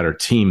are the better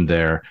team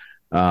there.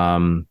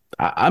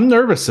 I'm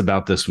nervous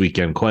about this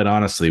weekend, quite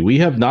honestly. We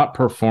have not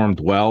performed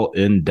well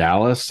in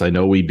Dallas. I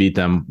know we beat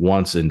them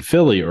once in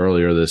Philly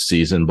earlier this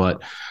season,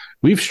 but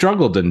we've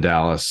struggled in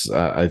Dallas,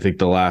 I think,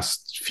 the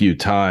last few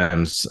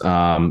times.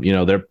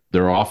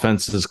 Their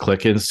offense is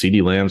clicking.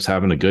 CeeDee Lamb's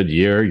having a good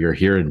year. You're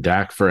hearing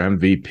Dak for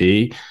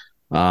MVP.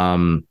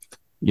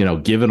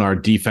 Given our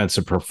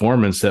defensive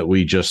performance that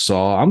we just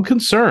saw, I'm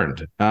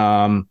concerned.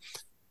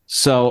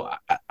 So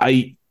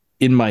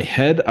in my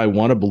head, I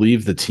want to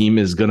believe the team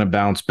is going to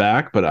bounce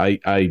back, but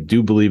I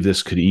do believe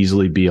this could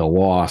easily be a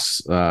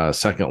loss,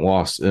 second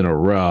loss in a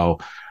row.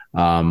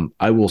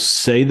 I will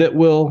say that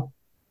we'll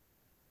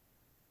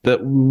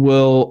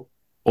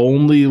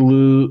only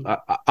lose.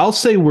 I'll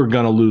say we're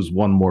going to lose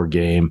one more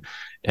game,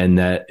 and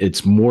that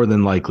it's more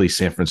than likely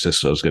San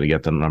Francisco is going to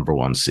get the number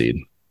one seed.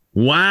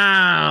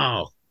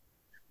 Wow.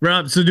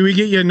 Rob, so do we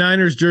get you a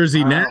Niners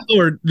jersey now,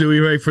 or do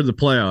we wait for the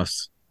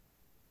playoffs?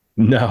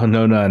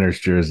 No Niners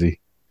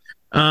jersey.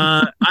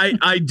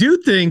 I do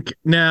think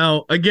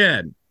now,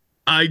 again,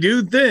 I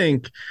do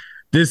think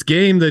this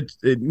game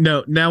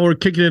now we're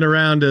kicking it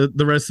around to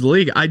the rest of the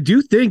league. I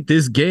do think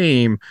this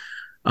game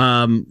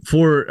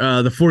for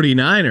the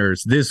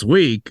 49ers this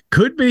week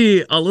could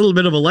be a little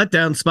bit of a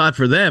letdown spot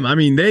for them. I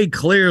mean, they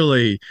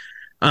clearly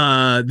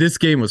This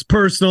game was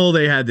personal.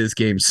 They had this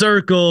game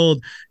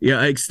circled.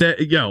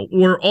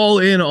 We're all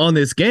in on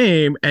this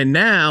game, and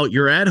now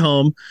you're at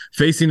home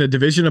facing a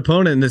division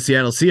opponent in the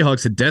Seattle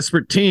Seahawks, a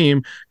desperate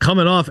team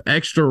coming off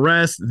extra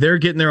rest. They're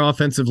getting their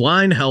offensive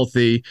line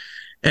healthy.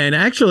 And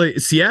actually,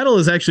 Seattle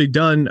has actually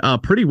done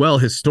pretty well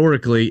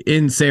historically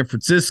in San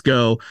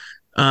Francisco.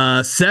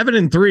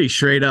 7-3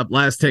 straight up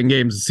last 10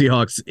 games of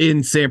Seahawks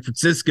in San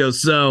Francisco.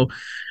 So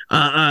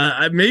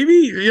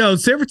maybe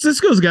San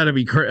Francisco's got to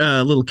be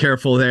a little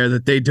careful there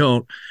that they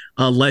don't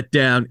let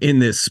down in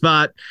this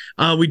spot.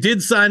 We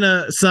did sign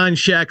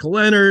Shaq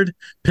Leonard,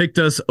 picked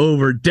us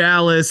over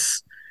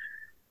Dallas.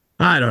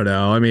 I don't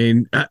know. I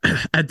mean,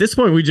 at this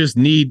point, we just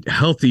need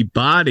healthy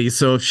bodies.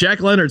 So if Shaq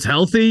Leonard's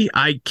healthy,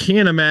 I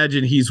can't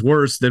imagine he's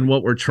worse than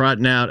what we're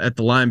trotting out at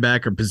the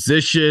linebacker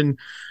position.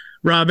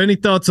 Rob, any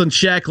thoughts on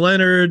Shaq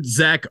Leonard,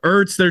 Zach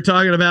Ertz? They're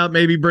talking about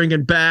maybe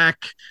bringing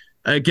back.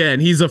 Again,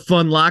 he's a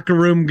fun locker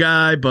room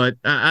guy, but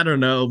I don't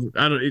know.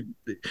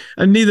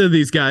 Neither of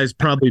these guys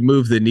probably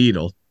move the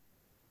needle.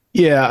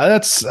 Yeah,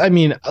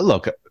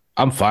 look,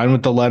 I'm fine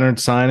with the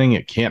Leonard signing.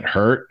 It can't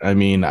hurt. I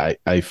mean,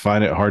 I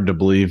find it hard to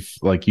believe,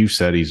 like you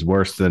said, he's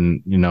worse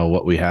than,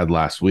 what we had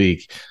last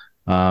week.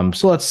 So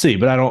let's see,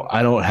 but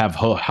I don't have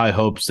high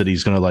hopes that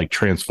he's going to like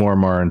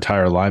transform our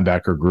entire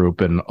linebacker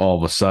group and all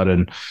of a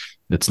sudden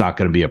it's not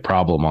going to be a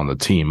problem on the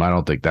team. I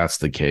don't think that's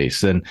the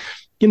case. And,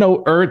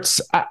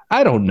 Ertz,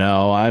 I don't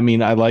know. I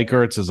mean, I like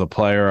Ertz as a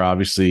player.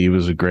 Obviously, he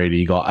was a great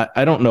Eagle.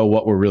 I don't know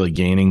what we're really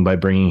gaining by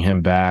bringing him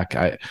back.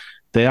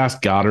 They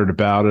asked Goddard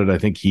about it. I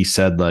think he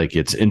said like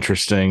it's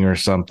interesting or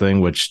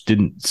something, which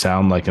didn't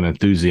sound like an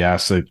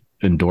enthusiastic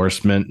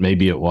endorsement.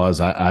 Maybe it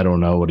was. I don't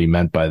know what he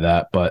meant by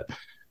that. But,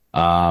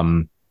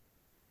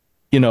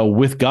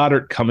 with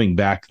Goddard coming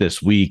back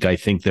this week, I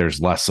think there's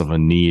less of a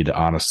need,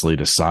 honestly,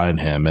 to sign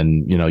him.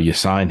 And, you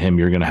sign him,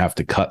 you're going to have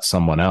to cut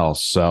someone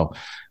else. So,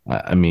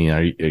 I mean,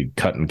 are you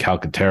cutting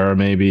Calcaterra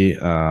maybe?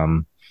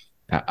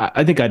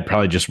 I think I'd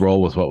probably just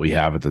roll with what we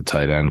have at the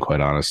tight end,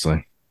 quite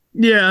honestly.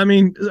 Yeah, I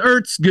mean,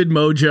 Ertz, good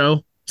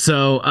mojo.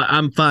 So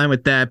I'm fine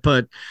with that.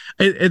 But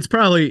it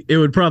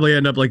would probably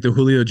end up like the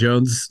Julio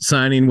Jones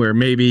signing where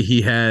maybe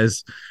he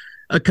has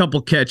a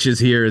couple catches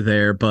here or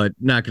there, but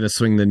not going to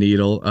swing the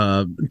needle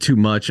too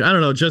much. I don't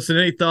know. Justin,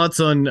 any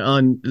thoughts on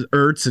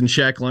Ertz and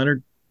Shaq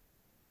Leonard?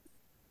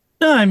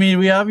 No, I mean,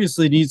 we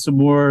obviously need some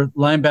more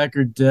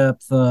linebacker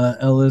depth.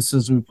 Ellis,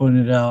 as we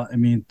pointed out, I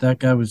mean, that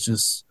guy was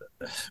just,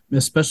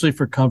 especially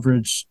for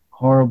coverage,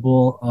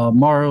 horrible.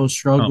 Morrow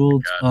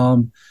struggled.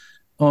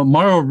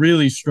 Morrow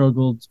really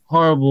struggled,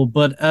 horrible.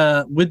 But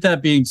with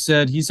that being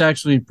said, he's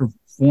actually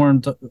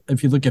performed,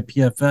 if you look at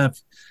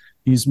PFF,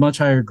 he's much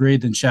higher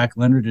grade than Shaq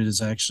Leonard is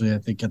actually, I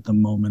think, at the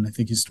moment. I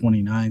think he's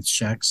 29th.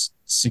 Shaq's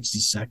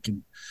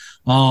 62nd.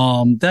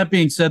 That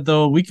being said,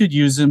 though, we could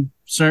use him,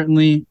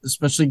 certainly,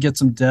 especially get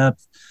some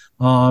depth.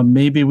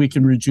 Maybe we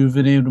can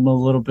rejuvenate him a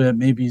little bit.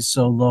 Maybe he's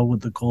so low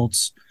with the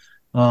Colts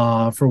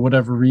for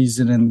whatever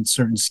reason and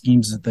certain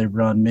schemes that they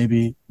run.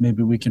 Maybe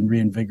we can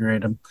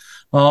reinvigorate him.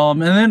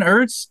 And then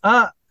Ertz,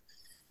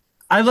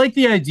 I like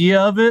the idea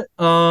of it.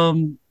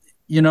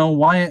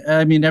 Why?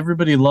 I mean,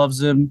 everybody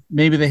loves him.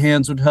 Maybe the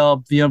hands would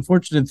help. The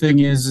unfortunate thing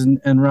is,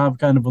 and Rob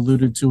kind of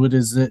alluded to it,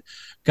 is that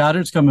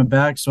Goddard's coming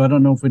back, so I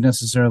don't know if we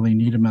necessarily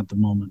need him at the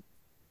moment.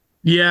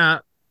 Yeah.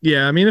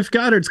 I mean, if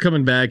Goddard's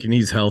coming back and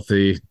he's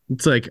healthy,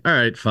 it's like, all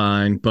right,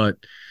 fine. But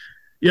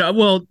yeah,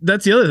 well,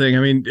 that's the other thing. I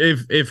mean,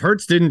 if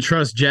Hurts didn't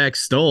trust Jack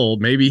Stoll,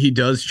 maybe he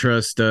does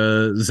trust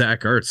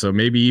Zach Ertz. So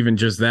maybe even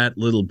just that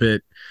little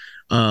bit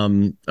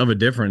of a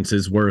difference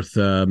is worth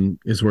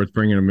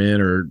bringing him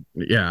in. Or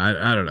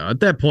I don't know. At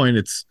that point,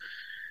 it's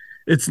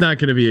not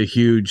going to be a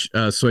huge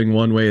swing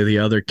one way or the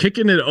other.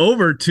 Kicking it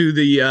over to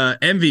the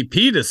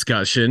MVP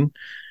discussion.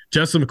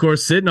 Justin, of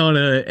course, sitting on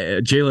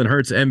a Jalen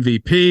Hurts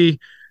MVP.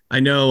 I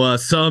know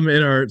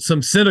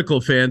some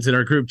cynical fans in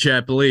our group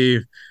chat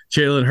believe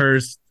Jalen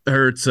Hurts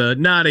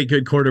not a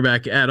good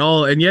quarterback at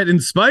all, and yet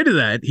in spite of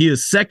that, he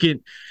is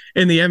second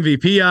in the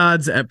MVP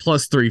odds at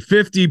plus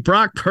 350.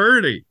 Brock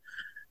Purdy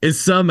is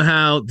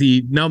somehow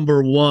the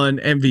number one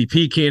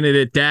MVP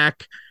candidate.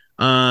 Dak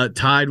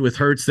tied with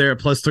Hurts there at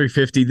plus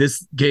 350.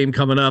 This game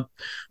coming up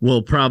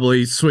will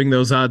probably swing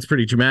those odds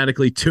pretty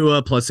dramatically.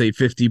 Tua plus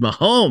 850.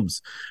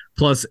 Mahomes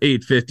plus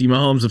 850.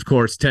 Mahomes, of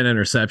course, 10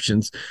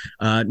 interceptions.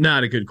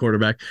 Not a good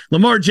quarterback.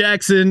 Lamar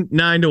Jackson,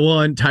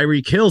 9-1.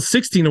 Tyreek Hill,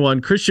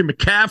 16-1. Christian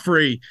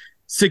McCaffrey,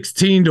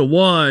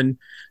 16-1.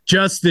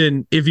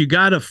 Justin, if you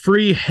got a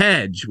free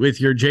hedge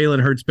with your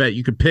Jalen Hurts bet,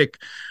 you could pick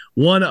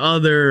one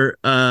other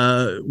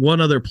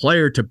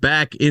player to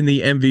back in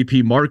the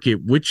MVP market.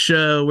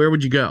 Where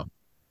would you go?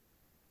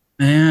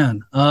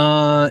 Man,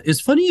 it's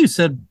funny you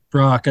said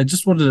Brock. I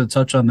just wanted to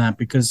touch on that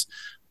because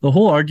the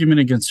whole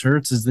argument against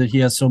Hurts is that he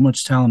has so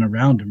much talent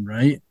around him,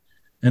 right?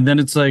 And then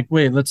it's like,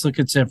 wait, let's look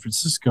at San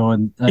Francisco,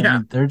 and I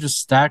mean, they're just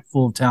stacked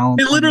full of talent.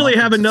 They literally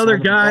have another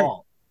guy.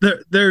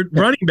 Their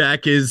running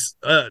back has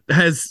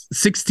 16-1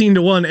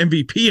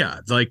 MVP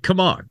odds. Like,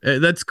 come on,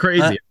 that's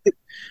crazy.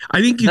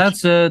 I think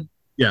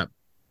yeah.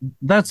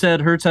 that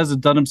said, Hurts hasn't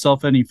done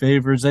himself any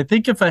favors. I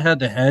think if I had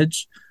to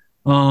hedge,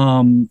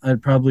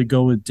 I'd probably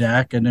go with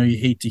Dak. I know you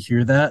hate to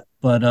hear that,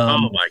 but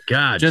Oh my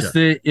God, just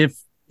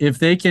if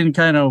they can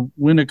kind of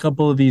win a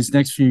couple of these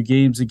next few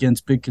games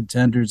against big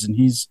contenders, and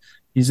he's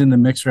in the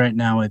mix right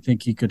now, I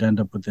think he could end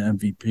up with the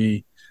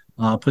MVP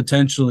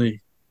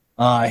potentially.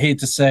 I hate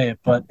to say it,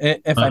 but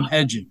if I'm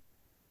hedging.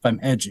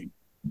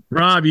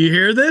 Rob, you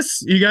hear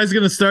this? You guys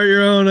gonna start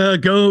your own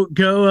go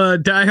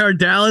Die Hard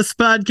Dallas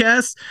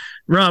podcast?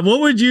 Rob,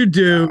 what would you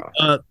do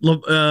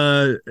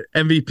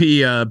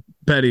MVP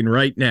betting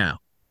right now?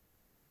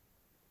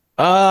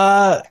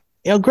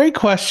 Great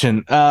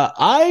question.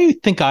 I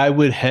think I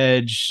would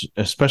hedge,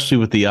 especially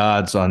with the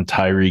odds on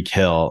Tyreek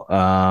Hill.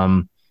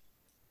 I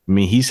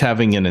mean, he's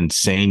having an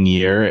insane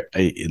year.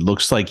 It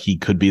looks like he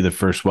could be the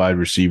first wide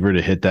receiver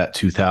to hit that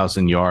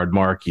 2,000-yard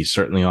mark. He's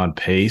certainly on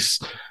pace.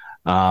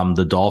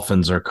 The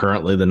Dolphins are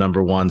currently the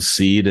number 1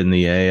 seed in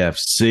the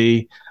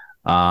AFC.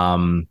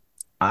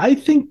 I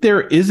think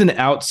there is an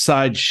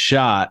outside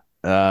shot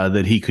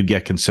that he could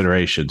get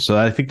consideration. So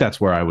I think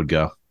that's where I would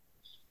go.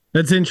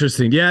 That's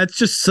interesting. Yeah, it's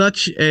just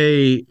such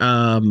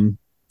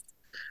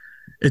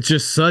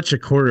a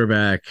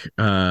quarterback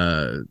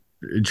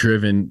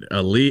driven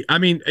elite. I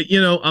mean,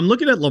 I'm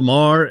looking at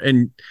Lamar,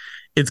 and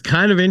it's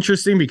kind of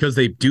interesting because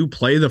they do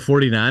play the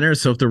 49ers.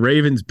 So if the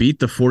Ravens beat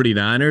the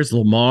 49ers,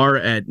 Lamar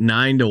at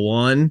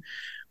 9-1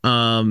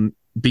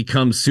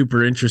 becomes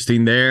super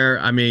interesting there.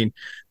 I mean,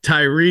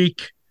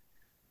 Tyreek,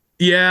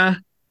 yeah.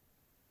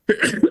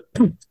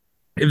 If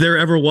there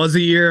ever was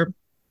a year,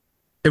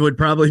 it would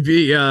probably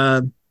be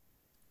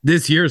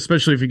this year,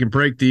 especially if you can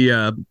break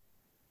the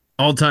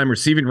all-time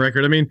receiving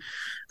record. I mean,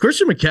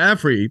 Christian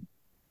McCaffrey,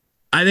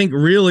 I think,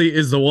 really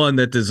is the one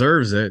that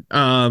deserves it.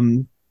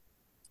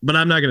 But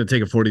I'm not going to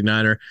take a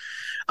 49er.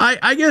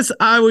 I guess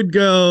I would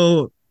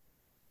go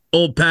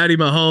old Patty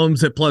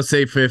Mahomes at plus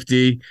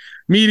 850.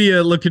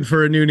 Media looking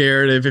for a new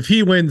narrative. If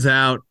he wins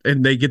out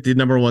and they get the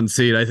number 1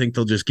 seed, I think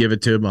they'll just give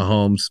it to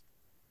Mahomes.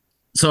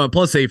 So at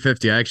plus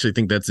 850, I actually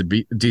think that's a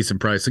decent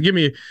price. So give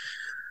me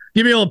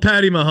old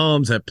Patty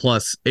Mahomes at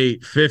plus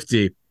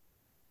 850.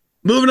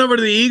 Moving over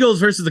to the Eagles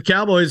versus the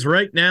Cowboys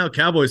right now.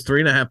 Cowboys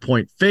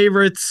 3.5-point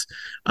favorites,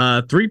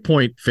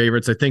 3-point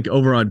favorites, I think,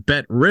 over on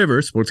Bet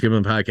River,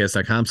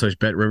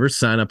 sportsgamblingpodcast.com/Bet River.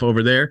 Sign up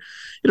over there.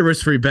 Get a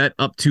risk-free bet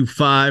up to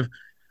 $500.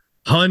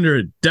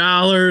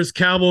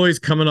 Cowboys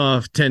coming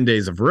off 10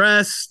 days of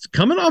rest,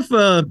 coming off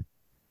a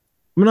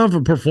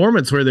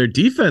performance where their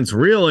defense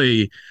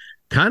really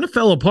kind of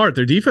fell apart.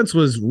 Their defense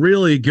was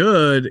really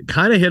good,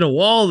 kind of hit a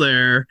wall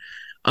there.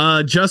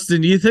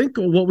 Justin, do you think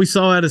what we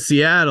saw out of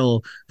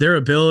Seattle, their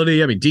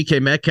ability, I mean,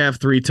 DK Metcalf,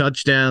 3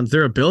 touchdowns,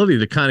 their ability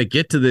to kind of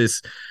get to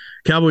this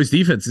Cowboys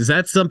defense, is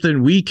that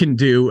something we can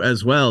do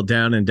as well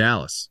down in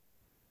Dallas?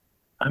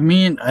 I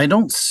mean, I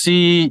don't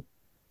see,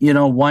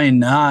 why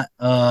not?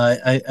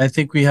 I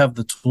think we have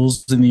the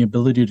tools and the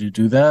ability to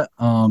do that.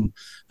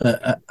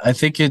 I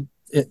think it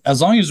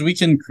as long as we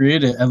can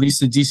create at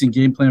least a decent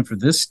game plan for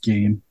this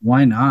game,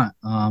 why not?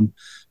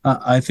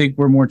 I think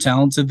we're more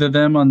talented than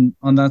them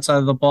on that side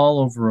of the ball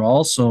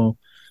overall. So,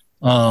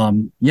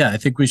 I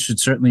think we should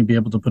certainly be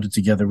able to put it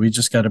together. We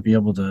just got to be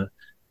able to,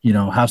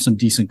 have some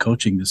decent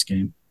coaching this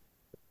game.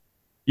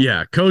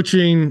 Yeah,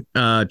 coaching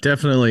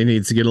definitely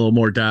needs to get a little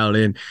more dialed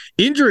in.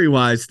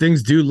 Injury-wise,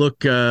 things do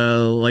look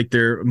like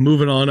they're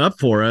moving on up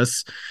for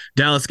us.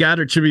 Dallas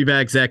Goedert should be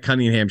back. Zach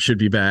Cunningham should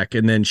be back.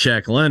 And then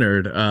Shaq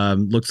Leonard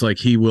looks like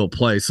he will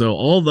play. So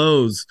all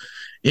those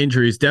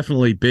injuries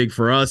definitely big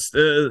for us.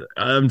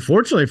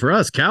 Unfortunately for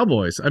us,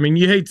 Cowboys. I mean,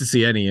 you hate to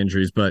see any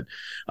injuries, but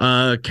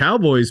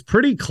Cowboys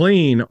pretty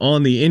clean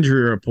on the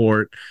injury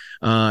report.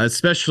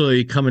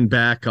 Especially coming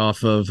back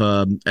off of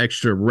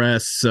extra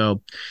rest.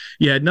 So,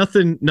 yeah,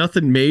 nothing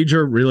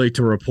major really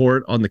to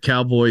report on the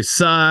Cowboys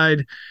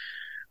side.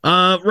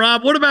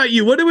 Rob, what about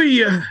you? What do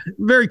we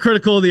very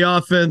critical of the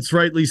offense,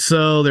 rightly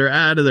so. They're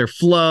out of their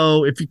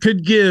flow. If you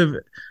could give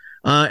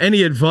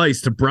any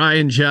advice to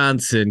Brian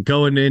Johnson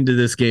going into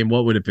this game,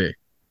 what would it be?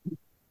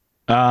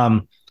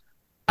 I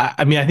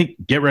mean, I think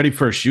get ready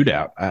for a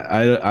shootout.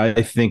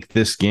 I think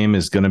this game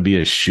is going to be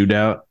a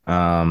shootout.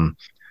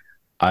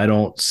 I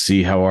don't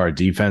see how our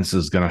defense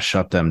is going to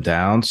shut them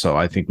down. So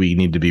I think we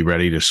need to be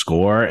ready to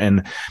score.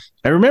 And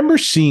I remember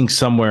seeing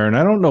somewhere, and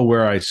I don't know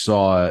where I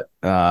saw it,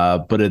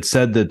 but it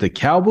said that the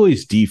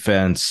Cowboys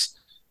defense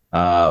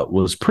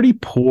was pretty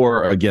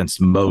poor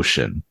against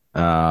motion.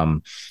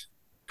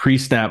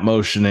 Pre-snap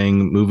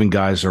motioning, moving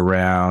guys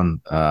around.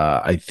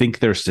 I think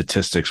their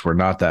statistics were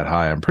not that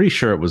high. I'm pretty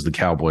sure it was the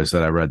Cowboys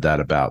that I read that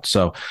about.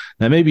 So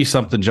that may be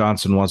something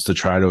Johnson wants to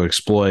try to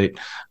exploit.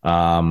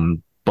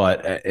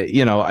 But,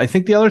 I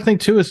think the other thing,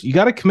 too, is you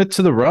got to commit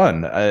to the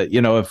run.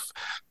 If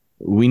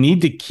we need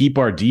to keep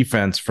our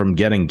defense from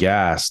getting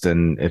gassed,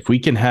 and if we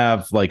can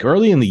have, like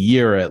early in the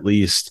year at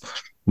least,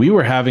 we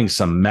were having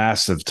some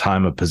massive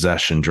time of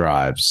possession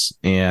drives.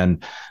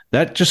 And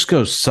that just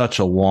goes such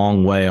a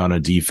long way on a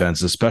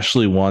defense,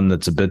 especially one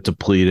that's a bit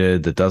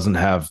depleted, that doesn't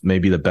have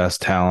maybe the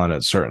best talent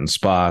at certain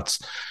spots.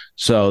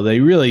 So they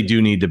really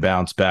do need to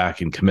bounce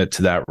back and commit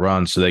to that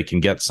run so they can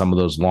get some of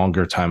those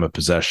longer time of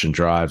possession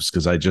drives,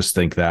 because I just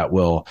think that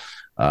will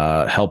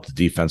help the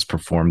defense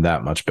perform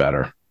that much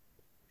better.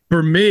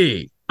 For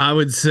me, I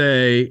would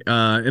say,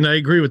 and I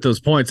agree with those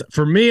points.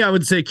 For me, I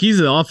would say keys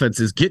of the offense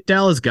is get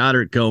Dallas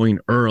Goedert going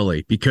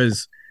early,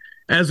 because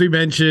as we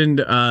mentioned,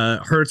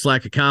 Hurts'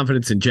 lack of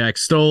confidence in Jack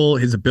Stoll,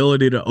 his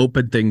ability to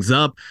open things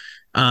up,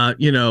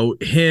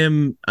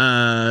 him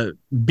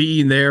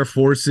being there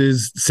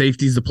forces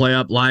safeties to play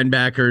up,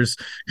 linebackers,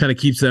 kind of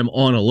keeps them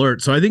on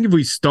alert. So I think if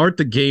we start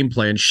the game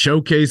plan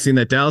showcasing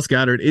that Dallas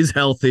Goedert is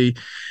healthy,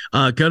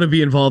 going to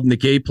be involved in the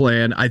game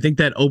plan, I think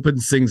that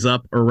opens things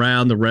up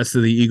around the rest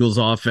of the Eagles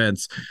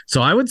offense.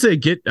 So I would say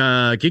get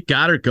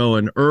Goedert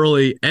going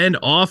early and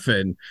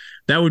often.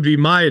 That would be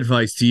my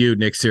advice to you,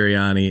 Nick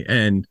Sirianni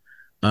and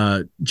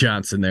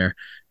Johnson there.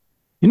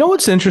 You know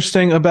what's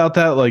interesting about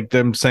that? Like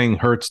them saying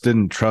Hurts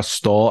didn't trust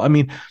Stoll. I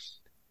mean,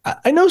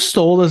 I know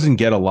Stoll doesn't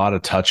get a lot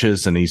of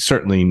touches, and he's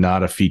certainly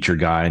not a feature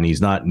guy, and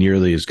he's not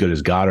nearly as good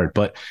as Goddard.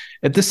 But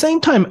at the same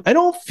time, I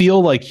don't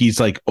feel like he's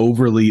like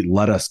overly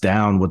let us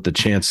down with the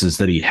chances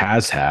that he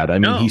has had. I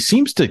mean, He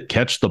seems to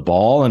catch the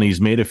ball, and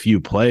he's made a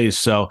few plays.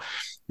 So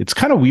it's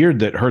kind of weird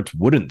that Hurts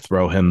wouldn't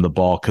throw him the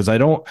ball, because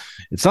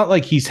it's not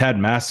like he's had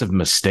massive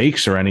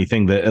mistakes or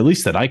anything, that at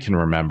least that I can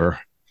remember.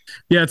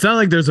 Yeah, it's not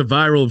like there's a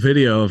viral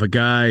video of a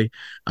guy,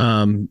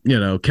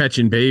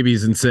 catching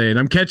babies and saying,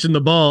 "I'm catching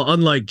the ball,"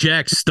 unlike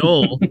Jack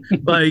Stoll.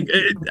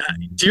 To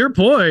your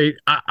point,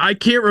 I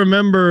can't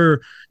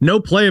remember. No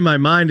play in my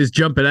mind is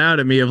jumping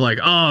out at me of like,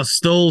 "Oh,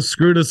 Stoll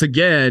screwed us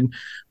again."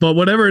 But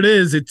whatever it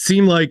is, it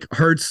seemed like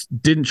Hurts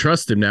didn't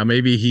trust him. Now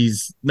maybe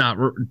he's not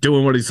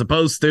doing what he's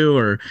supposed to,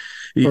 or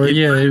he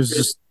was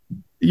just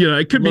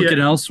it could looking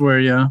be elsewhere.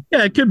 Yeah,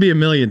 it could be a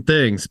million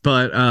things,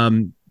 but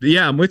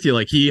yeah, I'm with you.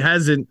 Like he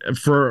hasn't,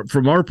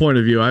 from our point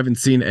of view, I haven't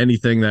seen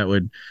anything that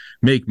would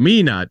make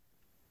me not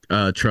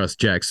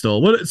trust Jack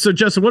Stoll. So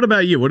Justin, what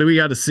about you? What do we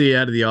got to see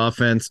out of the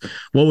offense?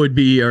 What would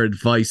be our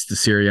advice to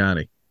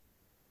Sirianni?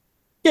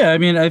 Yeah, I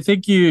mean, I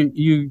think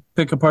you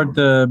pick apart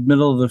the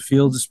middle of the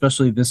field,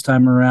 especially this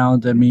time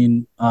around. I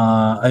mean,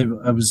 I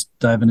was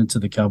diving into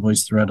the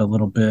Cowboys thread a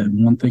little bit,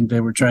 and one thing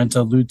they were trying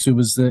to allude to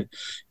was that,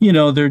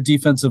 their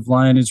defensive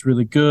line is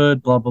really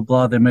good, blah, blah,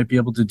 blah. They might be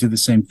able to do the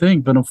same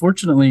thing. But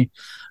unfortunately,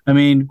 I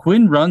mean,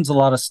 Quinn runs a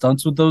lot of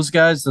stunts with those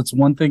guys. That's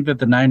one thing that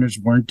the Niners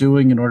weren't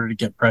doing in order to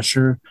get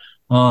pressure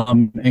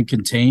and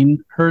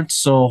contain Hurts.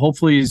 So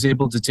hopefully he's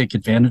able to take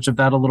advantage of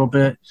that a little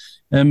bit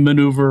and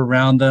maneuver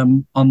around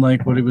them,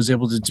 unlike what he was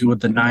able to do with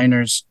the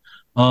Niners.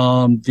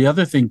 The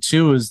other thing,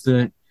 too, is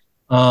that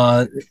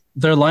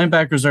their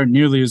linebackers aren't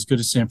nearly as good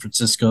as San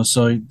Francisco.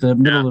 So the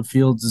middle of the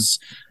field is,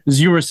 as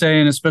you were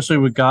saying, especially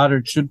with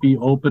Goddard, should be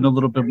open a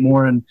little bit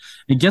more and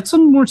get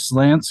some more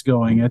slants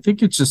going. I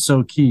think it's just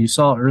so key. You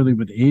saw it early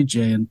with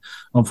AJ, and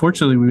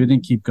unfortunately we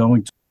didn't keep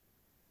going.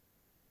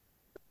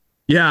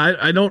 Yeah,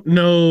 I don't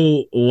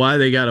know why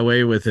they got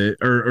away with it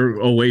or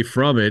away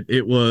from it.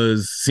 It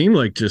seemed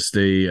like just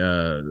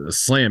a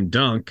slam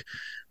dunk.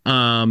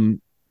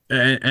 And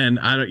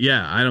I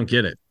don't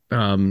get it.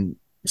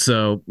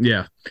 So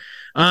yeah.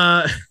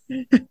 Oh,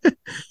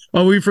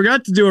 we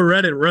forgot to do a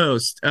Reddit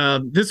roast.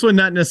 This one,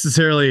 not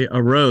necessarily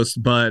a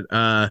roast, but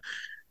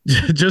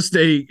just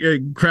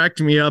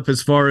cracked me up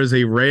as far as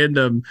a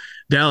random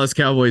Dallas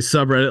Cowboys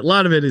subreddit. A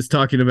lot of it is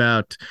talking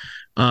about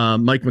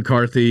Mike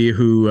McCarthy,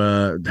 who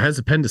has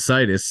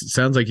appendicitis.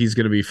 Sounds like he's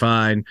going to be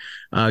fine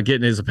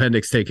getting his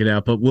appendix taken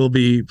out, but will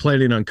be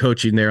planning on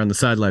coaching there on the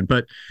sideline.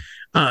 But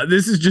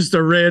this is just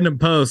a random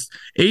post.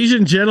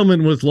 Asian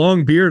gentleman with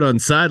long beard on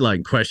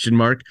sideline, ?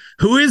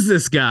 Who is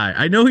this guy?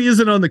 I know he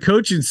isn't on the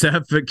coaching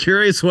staff, but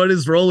curious what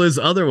his role is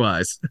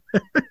otherwise.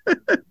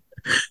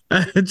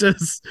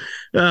 just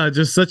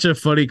such a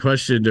funny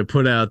question to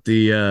put out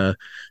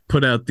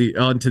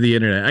onto the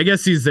internet. I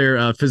guess he's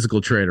their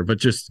physical trainer, but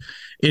just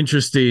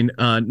interesting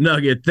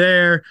nugget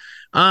there.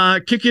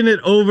 Kicking it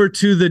over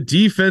to the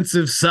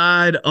defensive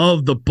side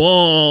of the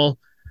ball.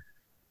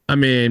 I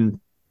mean,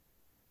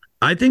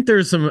 I think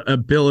there's some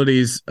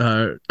abilities.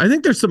 I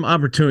think there's some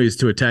opportunities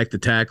to attack the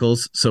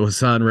tackles. So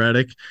Hassan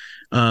Reddick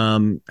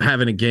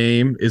having a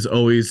game is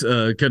always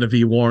going to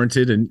be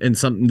warranted and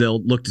something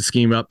they'll look to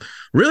scheme up.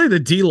 Really, the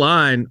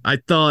D-line, I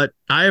thought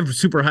I have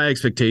super high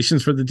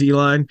expectations for the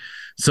D-line,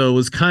 so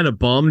was kind of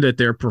bummed at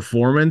their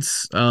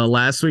performance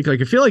last week.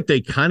 Like I feel like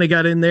they kind of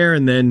got in there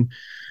and then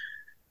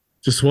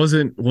just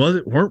weren't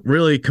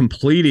really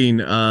completing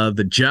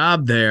the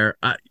job there.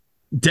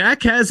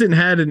 Dak hasn't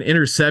had an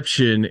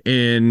interception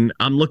in,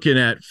 I'm looking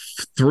at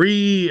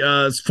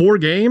 4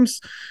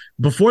 games.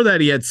 Before that,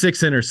 he had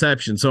 6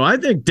 interceptions. So I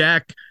think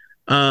Dak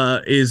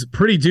is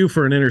pretty due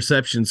for an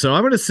interception. So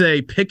I'm going to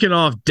say picking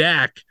off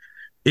Dak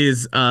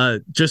is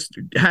just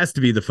has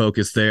to be the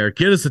focus there.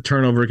 Get us a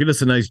turnover, get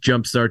us a nice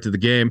jump start to the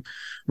game.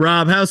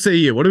 Rob, how say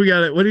you? What do we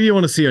got? What do you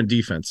want to see on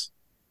defense?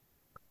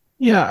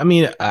 Yeah, I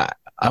mean,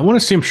 I want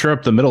to see him shore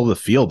up the middle of the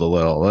field a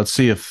little. Let's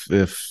see if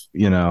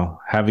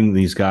having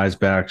these guys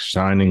back,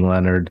 signing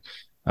Leonard,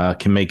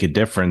 can make a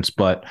difference.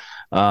 But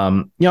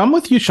I'm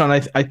with you, Sean.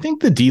 I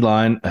think the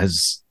D-line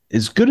has,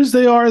 as good as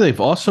they are,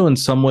 they've also in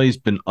some ways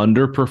been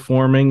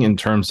underperforming in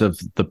terms of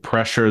the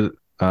pressure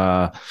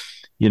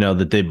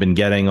that they've been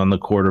getting on the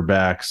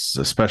quarterbacks,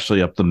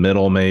 especially up the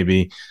middle,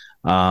 maybe.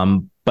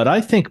 But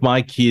I think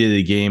my key to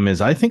the game is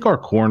I think our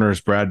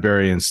corners,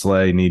 Bradbury and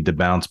Slay, need to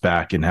bounce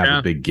back and have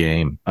a big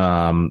game.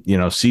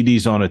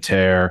 CD's on a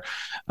tear.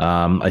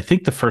 I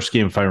think the first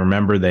game, if I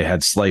remember, they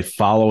had Slay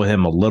follow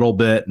him a little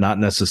bit, not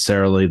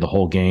necessarily the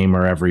whole game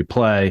or every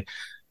play.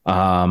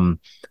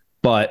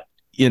 But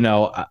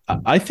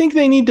I think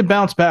they need to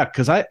bounce back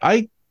because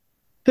I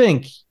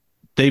think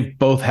they've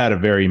both had a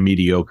very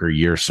mediocre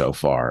year so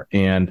far.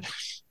 And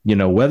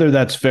whether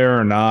that's fair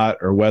or not,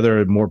 or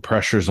whether more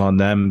pressure's on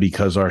them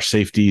because our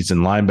safeties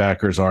and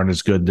linebackers aren't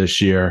as good this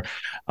year.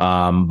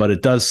 But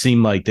it does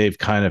seem like they've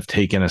kind of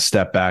taken a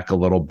step back a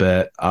little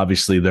bit.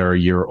 Obviously, they're a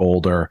year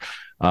older.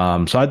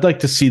 So I'd like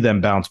to see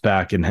them bounce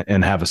back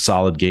and have a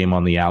solid game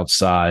on the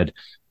outside,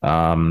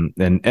 and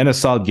a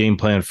solid game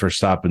plan for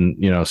stopping,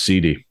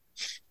 CD.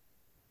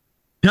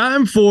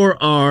 Time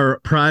for our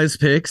prize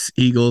picks,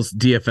 Eagles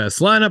DFS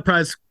lineup.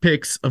 Prize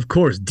picks, of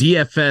course,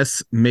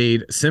 DFS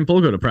made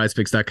simple. Go to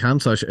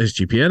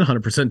prizepicks.com/SGPN.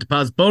 100%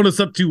 deposit bonus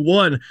up to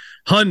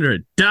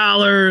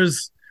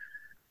 $100.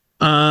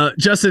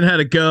 Justin had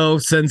to go,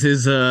 sends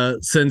his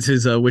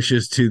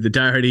wishes to the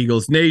diehard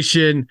Eagles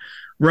Nation.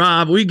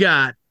 Rob, we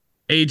got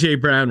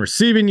AJ Brown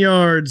receiving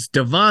yards,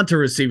 Devonta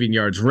receiving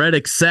yards,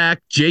 Reddick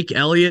sack, Jake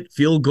Elliott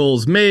field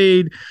goals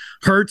made,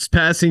 Hurts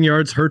passing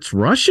yards, Hurts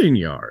rushing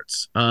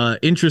yards.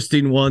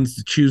 Interesting ones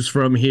to choose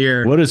from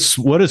here. What is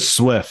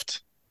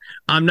Swift?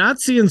 I'm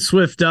not seeing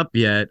Swift up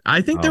yet.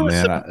 I think there was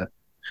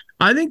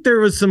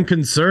some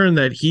concern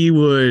that he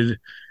would,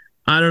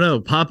 I don't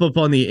know, pop up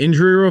on the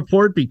injury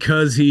report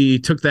because he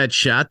took that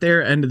shot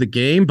there end of the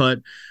game, but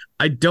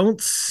I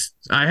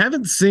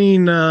haven't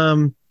seen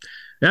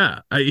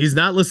he's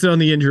not listed on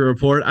the injury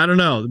report. I don't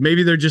know.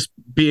 Maybe they're just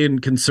being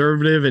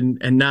conservative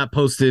and not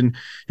posting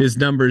his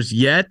numbers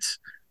yet.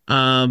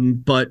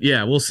 But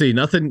yeah, we'll see.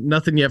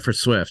 Nothing yet for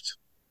Swift.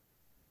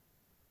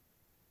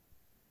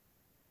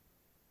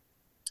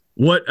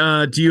 What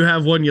do you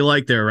have one you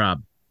like there,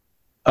 Rob?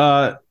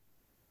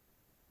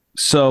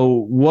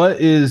 So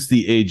what is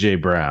the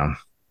AJ Brown?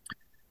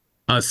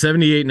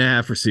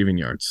 78.5 receiving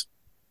yards.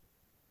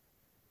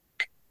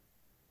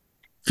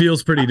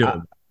 Feels pretty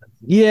doable.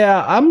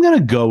 Yeah, I'm going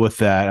to go with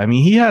that. I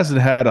mean, he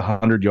hasn't had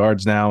 100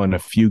 yards now in a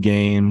few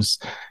games.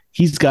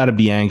 He's got to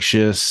be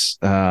anxious.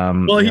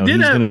 Well, he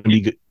did have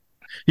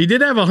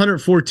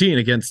 114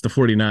 against the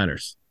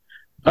 49ers.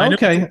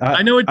 Okay.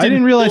 I know it didn't, I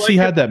didn't realize he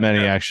had that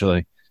many,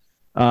 actually.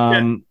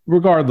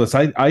 Regardless,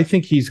 I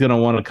think he's going to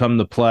want to come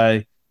to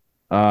play,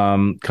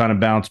 kind of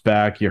bounce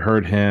back. You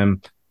heard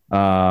him.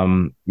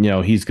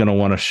 He's going to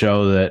want to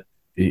show that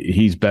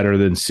he's better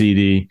than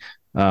CD.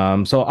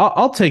 So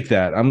I'll take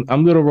that. I'm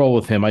going to roll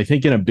with him. I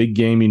think in a big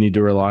game, you need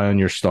to rely on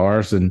your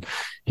stars, and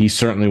he's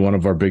certainly one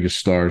of our biggest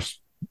stars.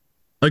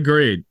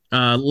 Agreed.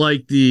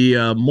 Like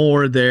the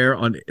more there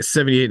on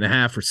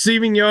 78.5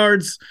 receiving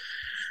yards.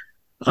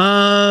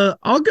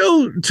 I'll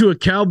go to a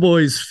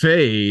Cowboys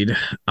fade.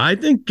 I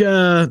think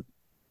I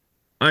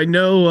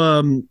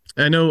know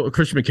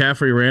Christian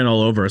McCaffrey ran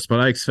all over us, but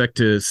I expect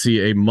to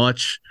see a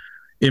much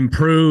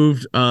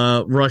improved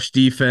rush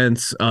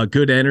defense,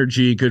 good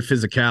energy, good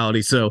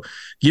physicality. So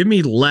give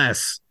me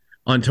less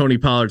on Tony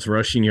Pollard's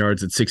rushing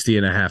yards at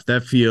 60.5.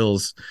 That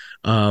feels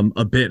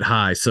a bit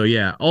high. So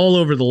yeah, all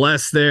over the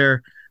less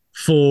there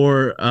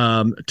for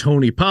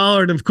Tony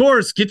Pollard. Of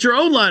course, get your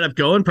own lineup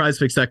going.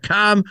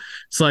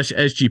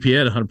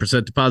 prizepicks.com/SGPN.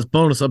 100% deposit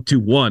bonus up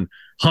to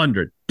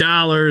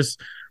 $100.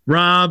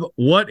 Rob,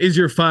 what is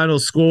your final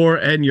score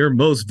and your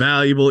most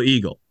valuable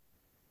Eagle?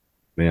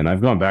 Man,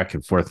 I've gone back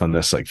and forth on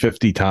this like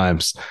 50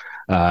 times.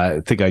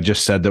 I think I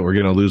just said that we're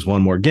going to lose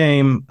one more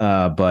game.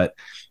 But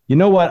you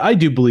know what? I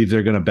do believe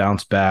they're going to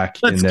bounce back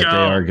and that they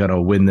are going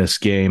to win this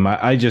game.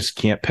 I just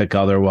can't pick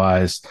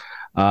otherwise.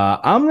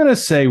 I'm going to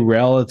say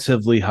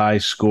relatively high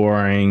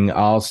scoring.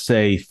 I'll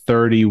say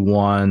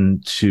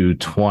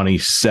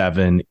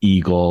 31-27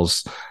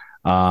 Eagles.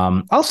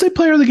 I'll say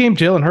player of the game,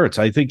 Jalen Hurts.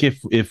 I think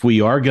if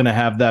we are going to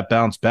have that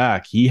bounce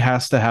back, he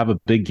has to have a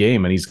big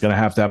game, and he's going to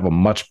have a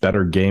much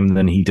better game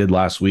than he did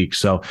last week.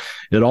 So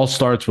it all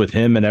starts with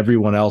him, and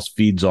everyone else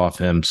feeds off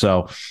him.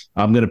 So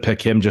I'm going to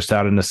pick him just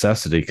out of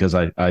necessity because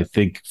I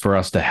think for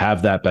us to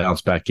have that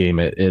bounce back game,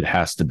 it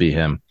has to be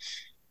him.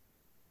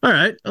 All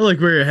right. I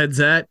like where your head's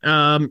at.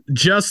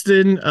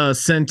 Justin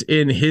sent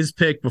in his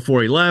pick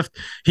before he left.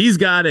 He's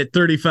got it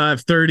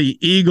 35-30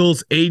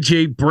 Eagles,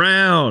 AJ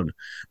Brown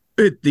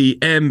with the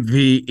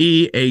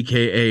MVE,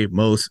 aka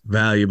most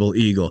valuable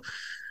Eagle.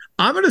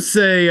 I'm going to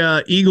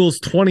say Eagles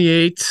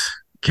 28,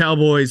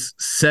 Cowboys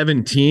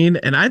 17,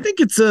 and I think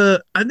it's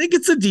a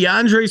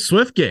DeAndre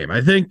Swift game. I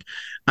think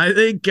I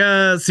think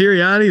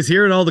Sirianni is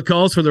hearing all the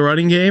calls for the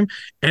running game,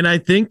 and I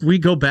think we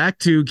go back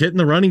to getting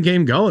the running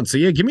game going. So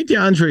yeah, give me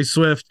DeAndre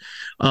Swift.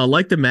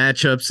 Like the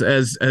matchups,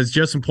 as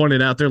Justin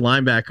pointed out, their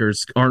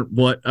linebackers aren't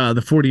what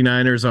the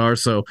 49ers are,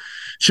 so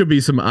should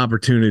be some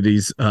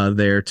opportunities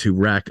there to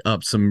rack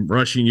up some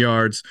rushing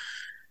yards.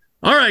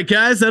 All right,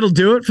 guys, that'll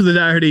do it for the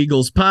Die Hard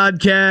Eagles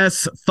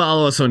podcast.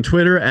 Follow us on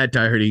Twitter at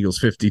Die Hard Eagles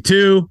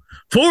 52.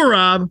 For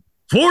Rob,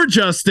 for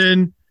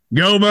Justin,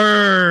 go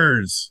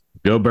Birds!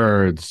 Go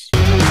Birds.